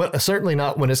loses. Certainly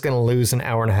not when it's going to lose an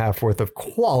hour and a half worth of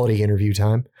quality interview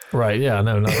time. Right. Yeah.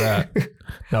 No, not that.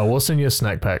 No, we'll send you a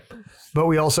snack pack. But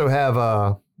we also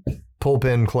have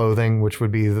pull-pin clothing, which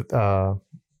would be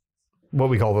what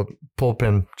we call the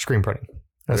pull-pin screen printing.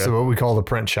 That's what we call the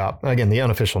print shop. Again, the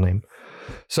unofficial name.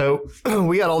 So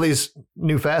we got all these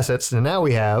new facets, and now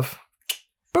we have,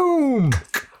 boom,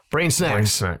 Brain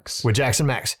Snacks with Jackson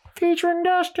Max featuring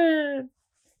Dustin.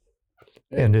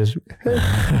 And his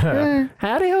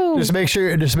howdy ho. Just make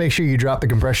sure you drop the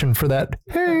compression for that.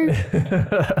 Hey.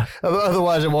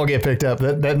 Otherwise, it won't get picked up.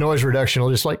 That noise reduction will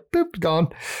just boop, gone.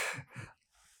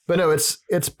 But no,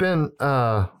 it's been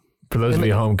for those of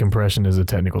you at home, compression is a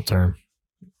technical term.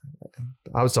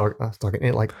 I was talking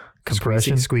it like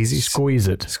compression, squeezies,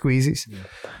 squeezies. Yeah.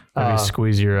 Maybe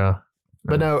squeeze your.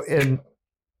 But no,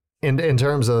 in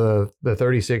terms of the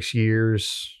 36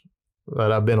 years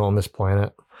that I've been on this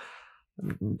planet,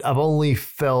 I've only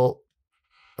felt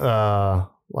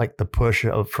like the push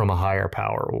from a higher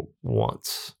power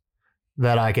once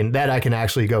that I can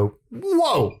actually go,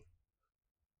 whoa,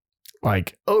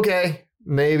 like, okay,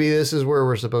 maybe this is where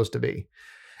we're supposed to be.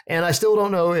 And I still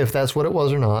don't know if that's what it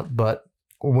was or not, but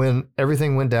when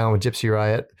everything went down with Gypsy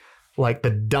Riot, like the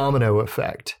domino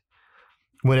effect,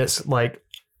 when it's like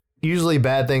usually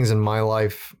bad things in my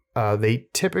life, they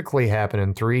typically happen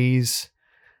in threes,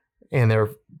 and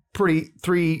they're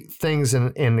three things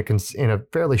in a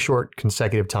fairly short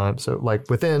consecutive time. So like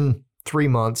within 3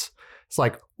 months, it's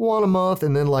like one a month,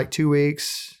 and then like 2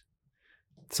 weeks,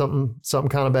 something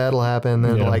kind of bad will happen.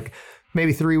 Then like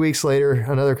maybe 3 weeks later,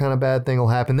 another kind of bad thing will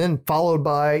happen. Then followed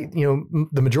by,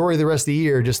 the majority of the rest of the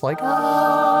year, just like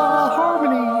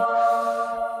harmony.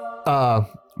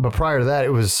 But prior to that,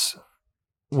 it was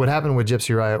what happened with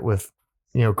Gypsy Riot with,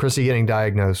 Chrissy getting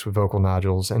diagnosed with vocal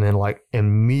nodules, and then like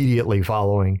immediately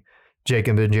following,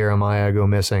 Jacob and Jeremiah go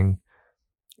missing.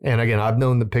 And again, I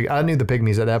knew the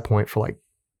Pygmies at that point for like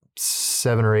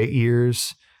 7 or 8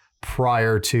 years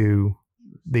prior to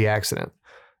the accident.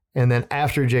 And then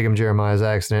after Jacob and Jeremiah's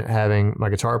accident, having my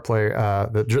guitar player,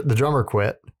 the drummer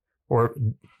quit or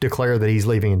declare that he's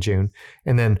leaving in June.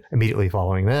 And then immediately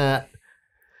following that,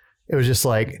 it was just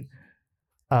like,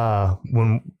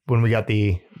 when we got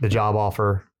the job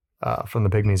offer from the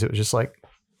Pygmies, it was just like,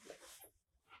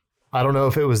 I don't know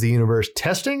if it was the universe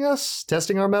testing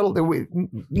our metal.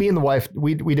 Me and the wife,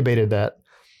 we debated that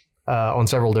on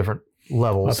several different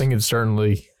levels. I think it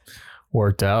certainly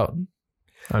worked out.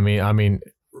 I mean,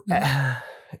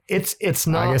 it's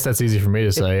not. I guess that's easy for me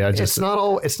to say. It's not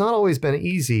always been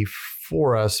easy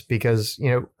for us because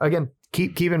again,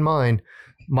 keep in mind,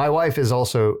 my wife is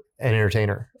also an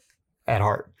entertainer at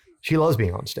heart. She loves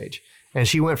being on stage, and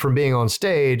she went from being on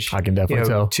stage. I can definitely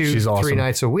tell. She's awesome, 3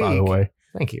 nights a week. By the way,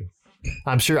 thank you.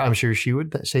 I'm sure she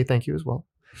would say thank you as well.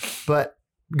 But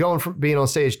going from being on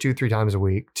stage 2-3 times a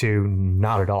week to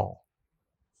not at all,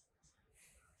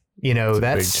 that's a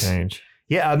big change.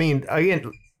 Yeah, I mean,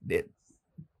 again,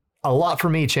 a lot for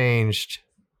me changed,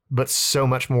 but so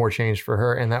much more changed for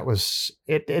her, and that was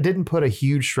it. It didn't put a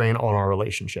huge strain on our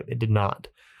relationship. It did not.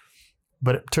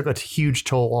 but it took a huge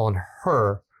toll on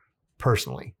her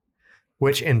personally,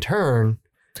 which in turn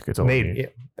made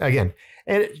it, again,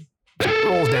 and it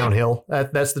rolls downhill.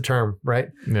 That's the term, right?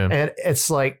 Yeah. And it's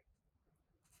like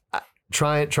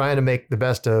trying to make the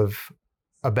best of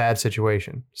a bad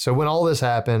situation. So when all this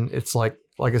happened, it's like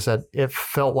I said, it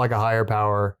felt like a higher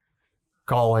power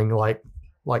calling, like,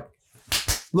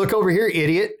 look over here,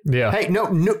 idiot. Yeah. Hey,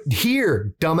 no,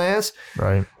 here, dumbass.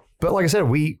 Right. But like I said,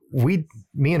 me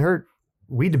and her,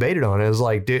 we debated on it. It was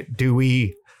like, do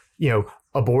we,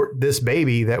 abort this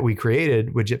baby that we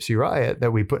created with Gypsy Riot,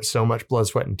 that we put so much blood,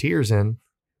 sweat, and tears in,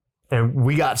 and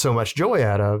we got so much joy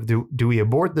out of? Do we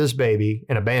abort this baby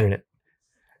and abandon it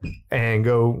and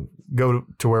go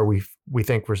to where we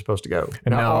think we're supposed to go?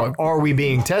 And now are we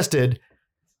being tested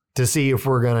to see if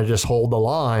we're going to just hold the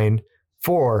line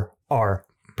for our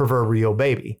proverbial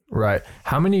baby? Right.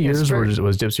 How many years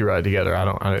was Gypsy Riot together?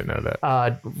 I didn't know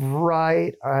that.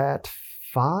 Right at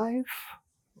 5,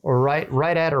 or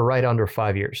right at or right under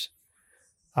 5 years.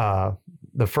 I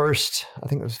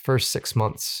think it was the first 6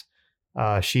 months.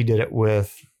 She did it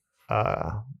with,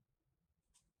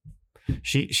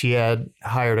 she had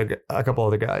hired a couple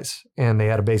other guys, and they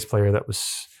had a bass player that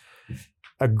was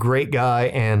a great guy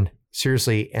and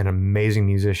seriously an amazing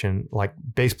musician, like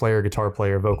bass player, guitar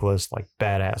player, vocalist, like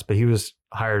badass. But he was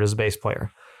hired as a bass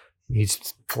player.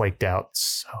 He's flaked out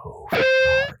so hard.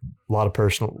 A lot of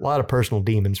personal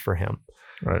demons for him.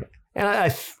 Right. And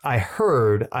I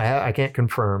heard, I can't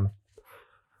confirm,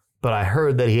 but I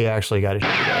heard that he actually got his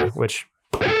shit together, which,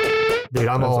 dude,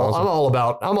 I'm all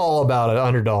about an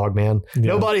underdog, man. Yeah.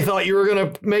 Nobody thought you were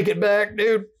gonna make it back,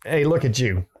 dude. Hey, look at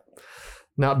you,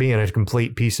 not being a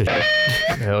complete piece of shit.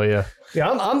 Hell yeah.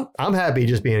 Yeah, I'm happy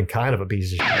just being kind of a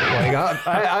piece of shit. Like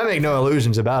I make no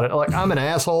illusions about it. Like, I'm an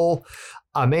asshole.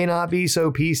 I may not be so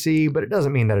PC, but it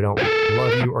doesn't mean that I don't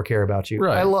love you or care about you.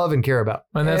 Right. I love and care about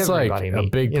and that's everybody. Like a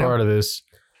big part of this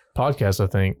podcast, I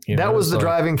think. That was the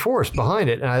driving force behind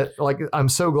it. And I'm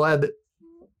so glad that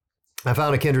I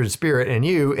found a kindred spirit in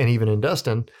you, and even in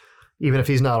Dustin, even if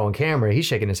he's not on camera. He's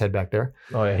shaking his head back there.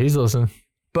 Oh yeah, he's listening.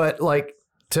 But like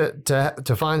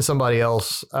to find somebody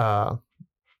else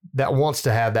that wants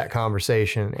to have that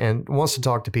conversation and wants to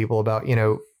talk to people about,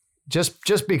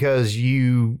 just because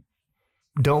you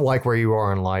don't like where you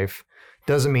are in life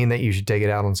doesn't mean that you should take it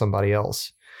out on somebody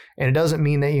else. And it doesn't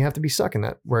mean that you have to be stuck in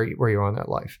that where you are in that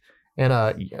life. And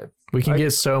we can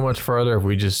get so much further if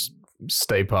we just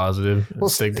stay positive. Well,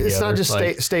 stick together. It's not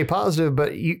just stay positive, but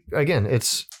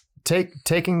it's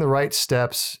taking the right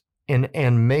steps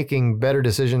and making better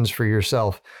decisions for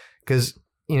yourself. Because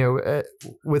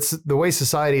with the way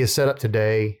society is set up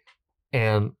today,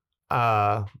 and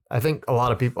I think a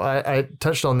lot of people, I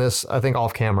touched on this, I think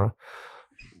off camera.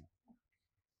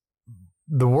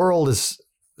 The world is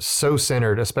so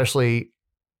centered, especially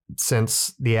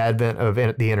since the advent of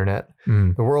the internet.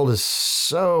 The world is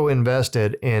so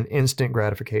invested in instant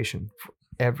gratification for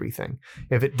everything.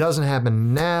 If it doesn't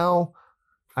happen now,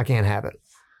 I can't have it.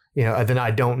 Then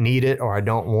I don't need it, or I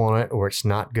don't want it, or it's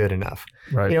not good enough.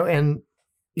 Right.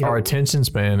 Our attention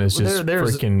span is just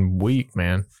freaking weak,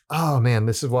 man. Oh man,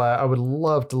 this is why I would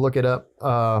love to look it up.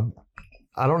 I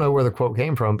don't know where the quote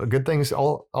came from, but good things,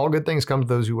 all good things come to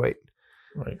those who wait.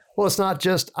 Right. Well, it's not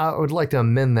just, I would like to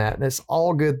amend that. And it's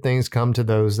all good things come to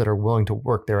those that are willing to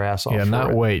work their ass off. Yeah,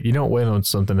 not wait. You don't wait on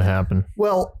something to happen.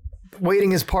 Well,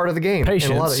 waiting is part of the game.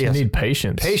 Patience. You need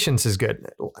patience. Patience is good.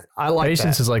 I like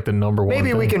patience that. is like the number one Maybe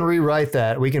thing. we can rewrite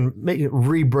that. We can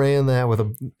rebrand that with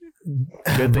a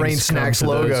good Brain Snacks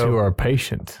logo. Those who are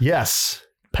patient. Yes.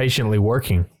 Patiently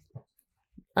working.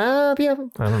 Yeah.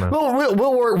 I don't know.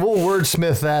 We'll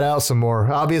wordsmith that out some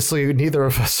more. Obviously, neither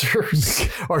of us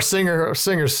are singers,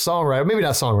 songwriters. Maybe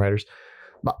not songwriters.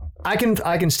 But I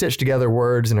can stitch together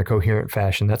words in a coherent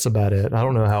fashion. That's about it. I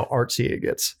don't know how artsy it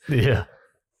gets. Yeah.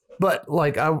 But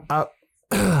like I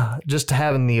just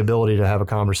having the ability to have a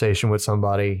conversation with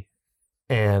somebody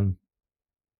and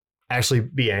actually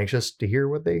be anxious to hear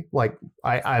what they like.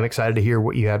 I'm excited to hear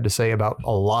what you have to say about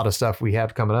a lot of stuff we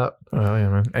have coming up. Oh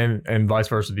yeah, man. And vice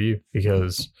versa to you,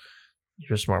 because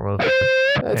you're a smart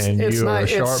motherfucker. And you are a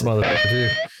sharp motherfucker too.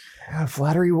 Yeah,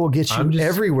 flattery will get you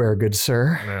everywhere, good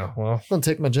sir. Yeah, well, I'll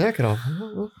take my jacket off.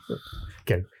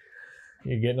 Okay.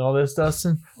 You getting all this,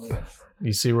 Dustin?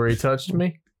 You see where he touched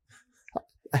me?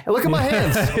 Look at my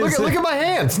hands. Look at my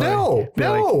hands. No.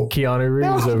 Like Keanu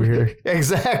Reeves over here.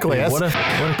 Exactly. Dude, what a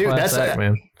class act,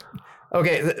 man.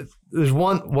 Okay, there's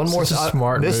one more.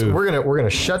 Smart move. We're gonna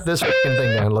shut this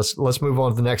thing down. Let's move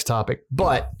on to the next topic.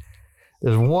 But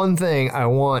there's one thing I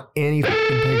want any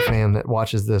pig fan that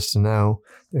watches this to know.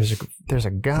 There's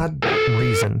a goddamn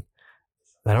reason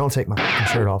that I don't take my fucking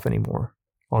shirt off anymore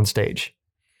on stage.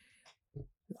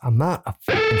 I'm not a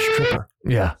fucking stripper.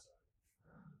 Yeah.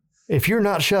 If you're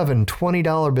not shoving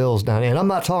 $20 bills down, and I'm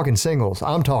not talking singles,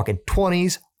 I'm talking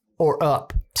 20s or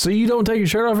up. So you don't take your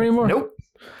shirt off anymore? Nope.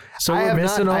 So I we're have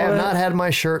missing not, all I have that? not had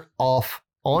my shirt off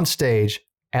on stage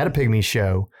at a Pygmy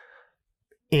show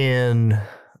in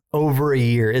over a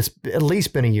year. It's at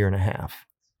least been a year and a half.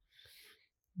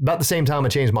 About the same time I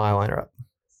changed my eyeliner up.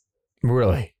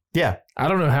 Really? Yeah. I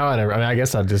don't know how I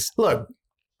guess I just Look,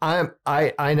 I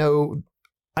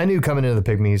knew coming into the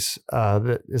Pygmies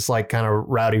that it's like kind of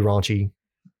rowdy, raunchy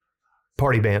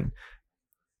party band.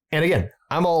 And again,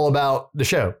 I'm all about the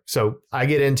show. So I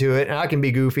get into it and I can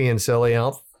be goofy and silly and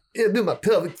I'll do my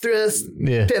pelvic thrust.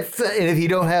 Yeah. And if you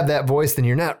don't have that voice, then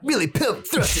you're not really pelvic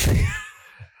thrusting.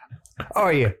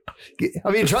 Are you?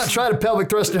 I mean, try to pelvic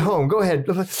thrust at home. Go ahead.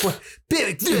 Pelvic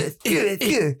thrust.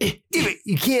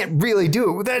 You can't really do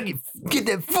it without you get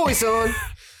that voice on.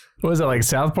 What is it, like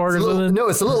South Park or something? No,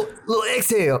 it's a little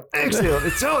exhale. Exhale.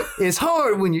 It's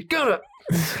hard when you're gonna,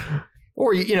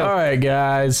 or you know. All right,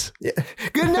 guys. Yeah.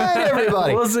 Good night,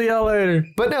 everybody. We'll see y'all later.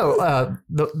 But no,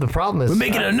 the problem is We're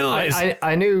making a noise.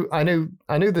 I knew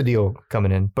the deal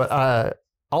coming in, but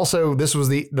also this was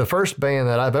the first band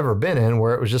that I've ever been in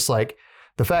where it was just like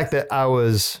the fact that I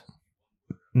was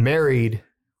married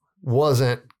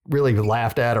wasn't really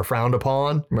laughed at or frowned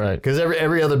upon. Right. Because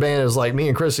every other band is like me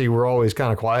and Chrissy were always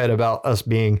kind of quiet about us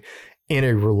being in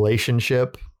a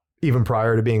relationship even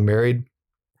prior to being married.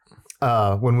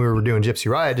 When we were doing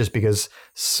Gypsy Riot, just because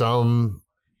some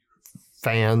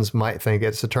fans might think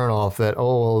it's a turnoff that,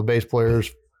 oh, well, the bass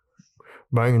player's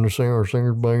banging the singer,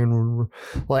 singer's banging.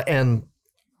 And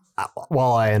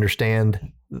while I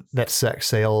understand that sex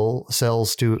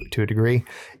sells to a degree,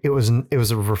 it was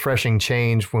a refreshing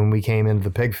change when we came into the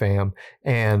Pig Fam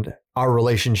and our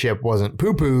relationship wasn't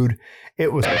poo-pooed,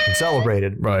 it was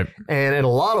celebrated. Right. And in a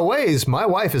lot of ways, my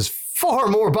wife is far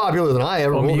more popular than I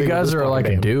ever will be. You guys are like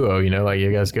a duo, you know, like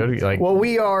you guys go to like. Well,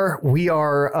 we are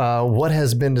what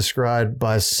has been described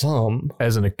by some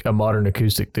as a modern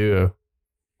acoustic duo.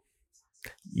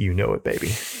 You know it, baby.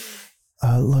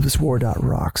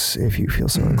 Loveiswar.rocks if you feel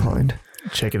so inclined.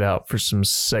 Check it out for some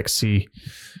sexy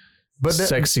sounds.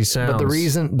 But the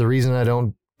reason I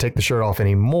don't take the shirt off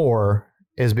anymore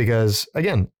is because,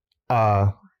 again,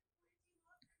 I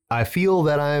feel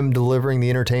that I'm delivering the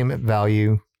entertainment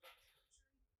value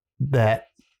that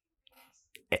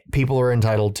people are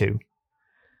entitled to.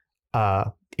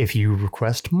 If you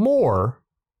request more,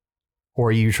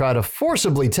 or you try to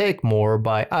forcibly take more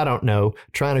by, I don't know,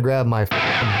 trying to grab my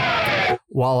phone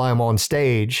while I'm on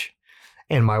stage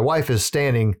and my wife is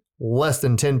standing less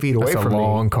than 10 feet away from me. That's a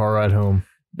long car ride home.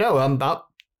 No, I'm not.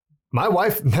 My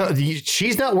wife, no,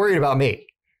 she's not worried about me.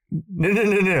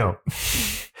 No.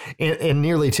 In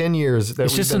nearly 10 years, that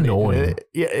it's just annoying.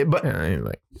 But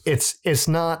it's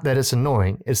not that it's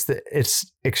annoying. It's that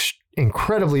it's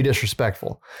incredibly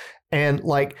disrespectful and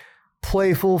like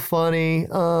playful, funny.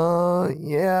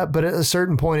 Yeah, but at a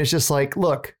certain point, it's just like,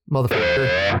 look,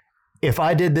 motherfucker, if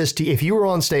I did this to you, if you were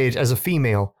on stage as a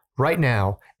female right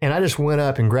now, and I just went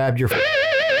up and grabbed your,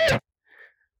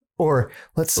 or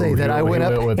let's say that I went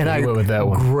up and I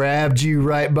grabbed you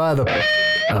right by the.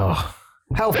 Oh.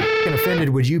 How fucking offended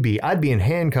would you be? I'd be in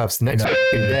handcuffs the next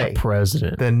day.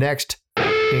 President. The next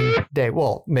day.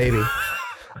 Well, maybe.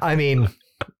 I mean.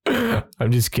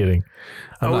 I'm just kidding.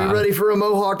 Are we ready for a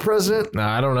Mohawk president? No,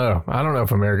 I don't know. I don't know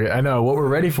if America. I know what we're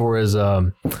ready for is,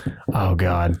 oh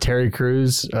God, Terry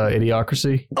Crews,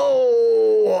 Idiocracy.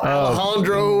 Oh,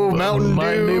 Alejandro, Mountain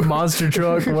Dew. Monster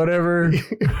Truck, whatever.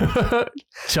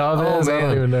 Chavez, I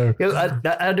don't even know.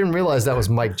 I didn't realize that was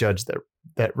Mike Judge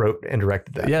that wrote and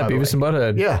directed that. Yeah, Beavis and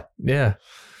Butthead. Yeah.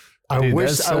 I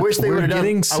wish they would have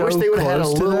done. I wish they would have had a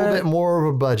little bit more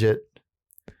of a budget.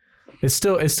 It's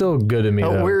still good to me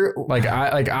though.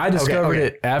 I discovered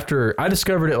it after I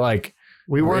discovered it like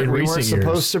we weren't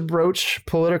supposed to broach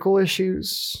political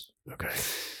issues. Okay.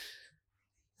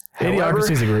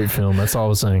 Idiocracy is a great film. That's all I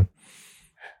was saying.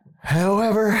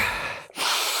 However,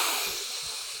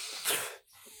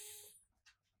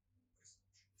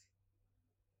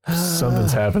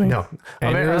 something's happening. No,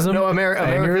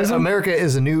 Aneurysm? America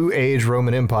is a new age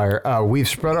Roman Empire. We've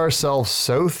spread ourselves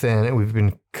so thin, and we've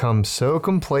become so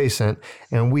complacent,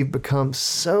 and we've become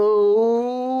so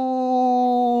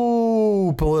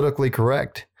politically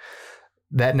correct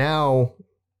that now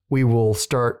we will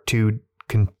start to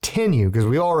continue because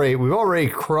we've already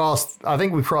crossed. I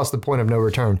think we've crossed the point of no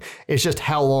return. It's just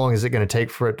how long is it going to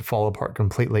take for it to fall apart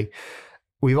completely?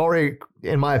 We've already,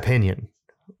 in my opinion,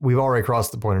 we've already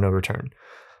crossed the point of no return.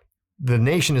 the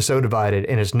nation is so divided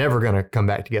and it's never going to come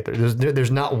back together.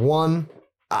 There's not one,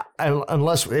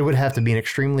 unless it would have to be an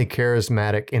extremely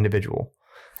charismatic individual.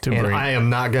 And I am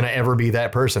not going to ever be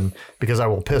that person because I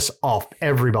will piss off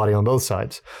everybody on both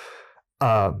sides.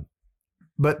 But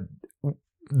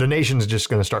the nation's just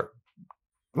going to start,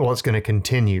 it's going to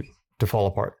continue to fall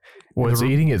apart. Well, it's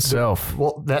eating itself.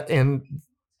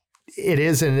 It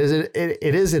is and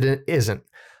it isn't.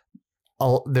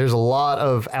 There's a lot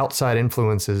of outside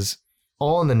influences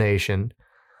on the nation,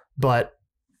 but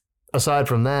aside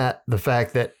from that, the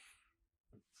fact that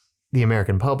the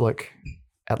American public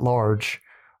at large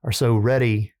are so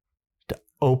ready to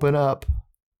open up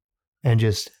and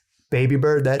just baby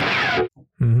bird that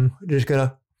just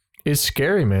gonna. It's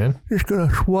scary, man. Just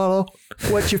gonna swallow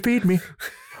what you feed me.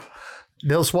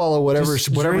 They'll swallow whatever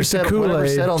said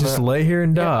on just lay here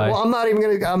and die. Yeah, well, I'm not even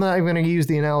gonna use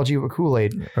the analogy of a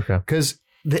Kool-Aid. Okay. Because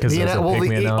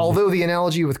although the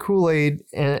analogy with Kool-Aid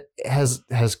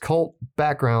has cult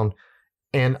background,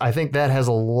 and I think that has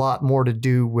a lot more to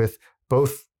do with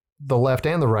both the left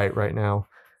and the right now.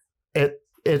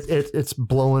 It's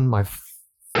blowing my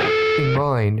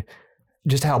mind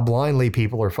just how blindly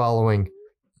people are following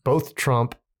both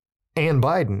Trump and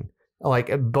Biden.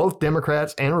 Like both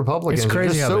Democrats and Republicans are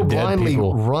just so blindly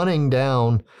running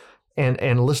down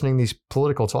and listening to these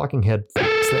political talking heads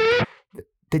that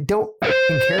they don't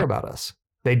care about us.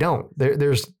 They don't.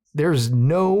 There's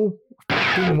no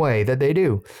way that they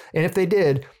do. And if they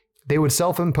did, they would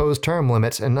self-impose term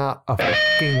limits, and not a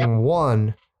fucking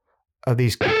one of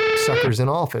these suckers in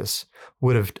office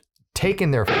would have taken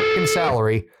their fucking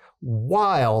salary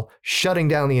while shutting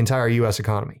down the entire U.S.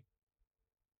 economy.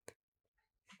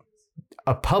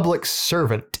 A public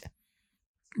servant.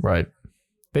 Right.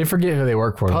 They forget who they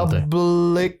work for.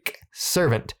 Public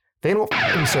servant. They don't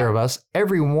fucking serve us.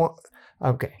 Everyone.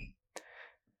 Okay.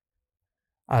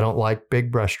 I don't like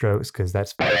big brushstrokes because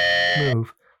that's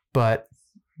move. But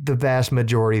the vast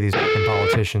majority of these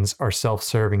politicians are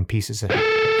self-serving pieces of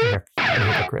they're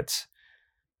hypocrites.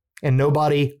 And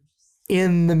nobody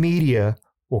in the media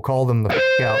will call them the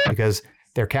out because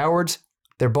they're cowards,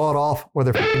 they're bought off, or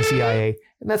they're fucking CIA.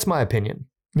 And that's my opinion.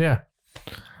 Yeah.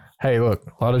 Hey, look,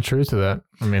 a lot of truth to that.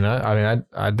 I mean,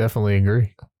 I definitely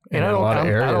agree. And I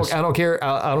don't care.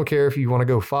 I don't care if you want to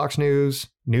go Fox News,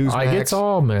 Newsmax. It's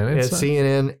all, man. It's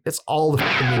CNN. It's all the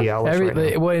media outlets right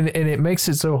now. Well, and it makes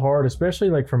it so hard, especially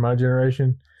like for my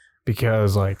generation,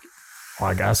 because like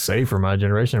I say for my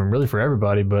generation, and really for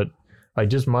everybody, but like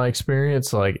just my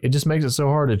experience, like it just makes it so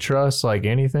hard to trust like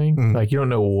anything. Mm-hmm. Like you don't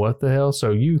know what the hell.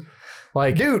 So you,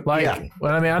 like, dude, like, yeah.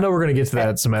 Well, I mean, I know we're gonna get to that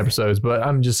in some episodes, but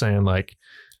I'm just saying, like,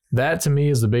 that to me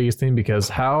is the biggest thing because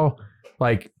how,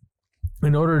 like,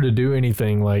 in order to do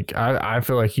anything, like, I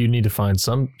feel like you need to find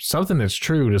something that's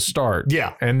true to start.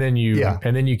 Yeah, and then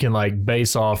you can like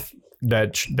base off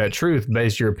that truth,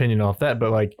 base your opinion off that.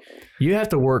 But like, you have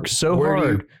to work so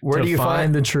hard to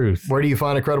find the truth. Where do you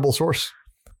find a credible source?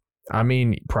 I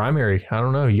mean, primary. I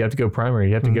don't know. You have to go primary.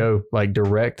 You have to go like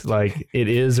direct, like it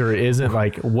is or it isn't.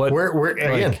 Like what? Where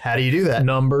again? Like, how do you do that?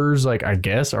 Numbers, like I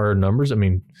guess, are numbers. I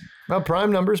mean, well,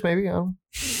 prime numbers, maybe.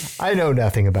 I know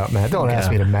nothing about math. Don't ask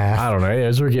me to math. I don't know.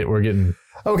 As we're getting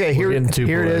okay. Here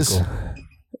it is.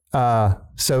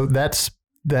 So that's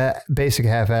that basic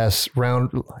half-ass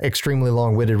extremely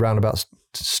long-winded roundabout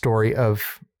story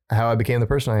of how I became the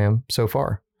person I am so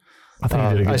far. I think you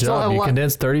did a good job. You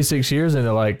condensed 36 years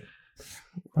into like.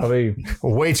 I mean,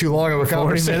 way too long of a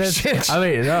conversation. I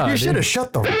mean, no, you should have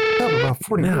shut the up about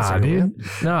 40 minutes ago. Dude.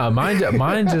 No,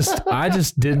 mine just, I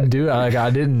just didn't do it. Like I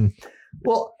didn't.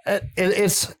 Well,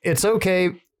 it's okay.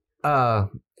 I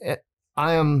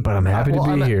am, but I'm happy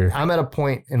to be here. I'm at a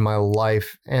point in my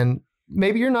life, and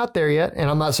maybe you're not there yet. And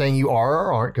I'm not saying you are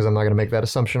or aren't, because I'm not going to make that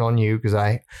assumption on you, because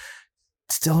I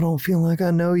still don't feel like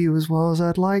I know you as well as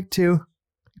I'd like to.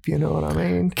 If you know what I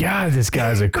mean. God, this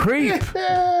guy's a creep.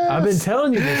 Yes. I've been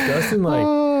telling you this, Dustin. Like,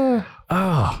 oh.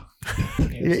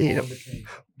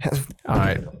 All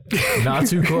right. Not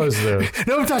too close, though.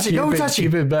 No touchy.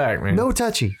 Keep it back, man. No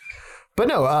touchy. But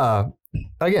no,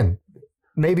 again,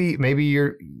 maybe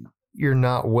you're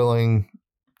not willing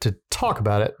to talk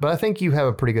about it, but I think you have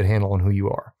a pretty good handle on who you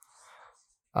are.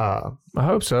 I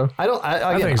hope so.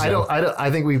 I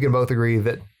think we can both agree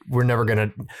that we're never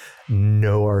going to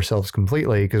know ourselves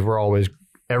completely because we're always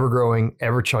ever growing,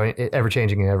 ever changing,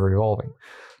 and ever evolving.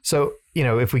 So,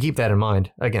 if we keep that in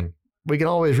mind, again, we can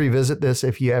always revisit this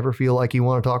if you ever feel like you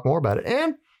want to talk more about it.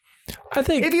 And I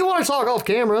think if you want to talk off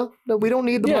camera, we don't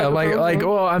need the microphone.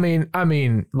 Well, I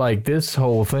mean, like this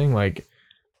whole thing, like,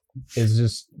 is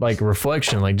just like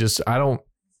reflection. Like,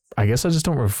 I guess I just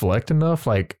don't reflect enough,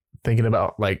 like thinking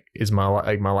about like, is my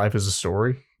life is a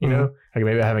story, you know? Like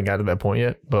maybe I haven't got to that point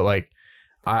yet, but like,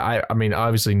 I mean,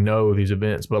 obviously know these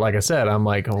events, but like I said, I'm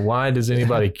like, why does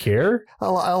anybody care? I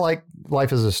like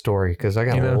life as a story because I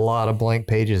got a lot of blank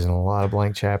pages and a lot of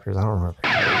blank chapters. I don't remember.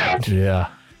 Yeah.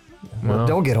 Well,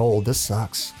 don't get old. This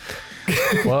sucks.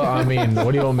 Well, I mean,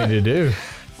 what do you want me to do?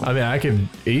 I mean, I could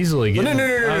easily get.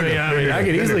 I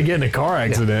could easily get in a car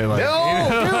accident. Like,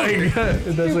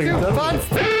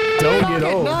 don't get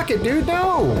old. Knock it, dude.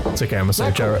 No. It's okay. I'm a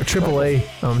safe driver. AAA.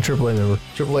 I'm a AAA member.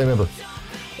 AAA member.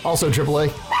 Also AAA.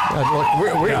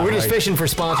 Look, we're just fishing for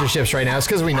sponsorships right now. It's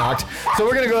because we knocked. So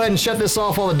we're gonna go ahead and shut this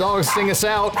off while the dogs sing us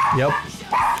out. Yep.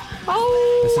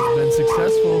 This has been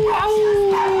successful.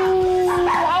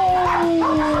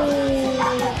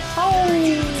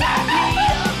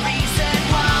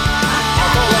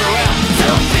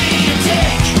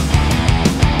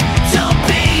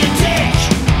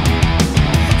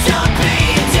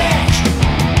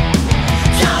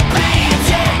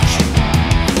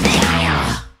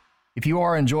 If you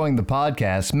are enjoying the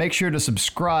podcast, make sure to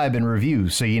subscribe and review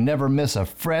so you never miss a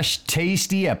fresh,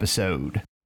 tasty episode.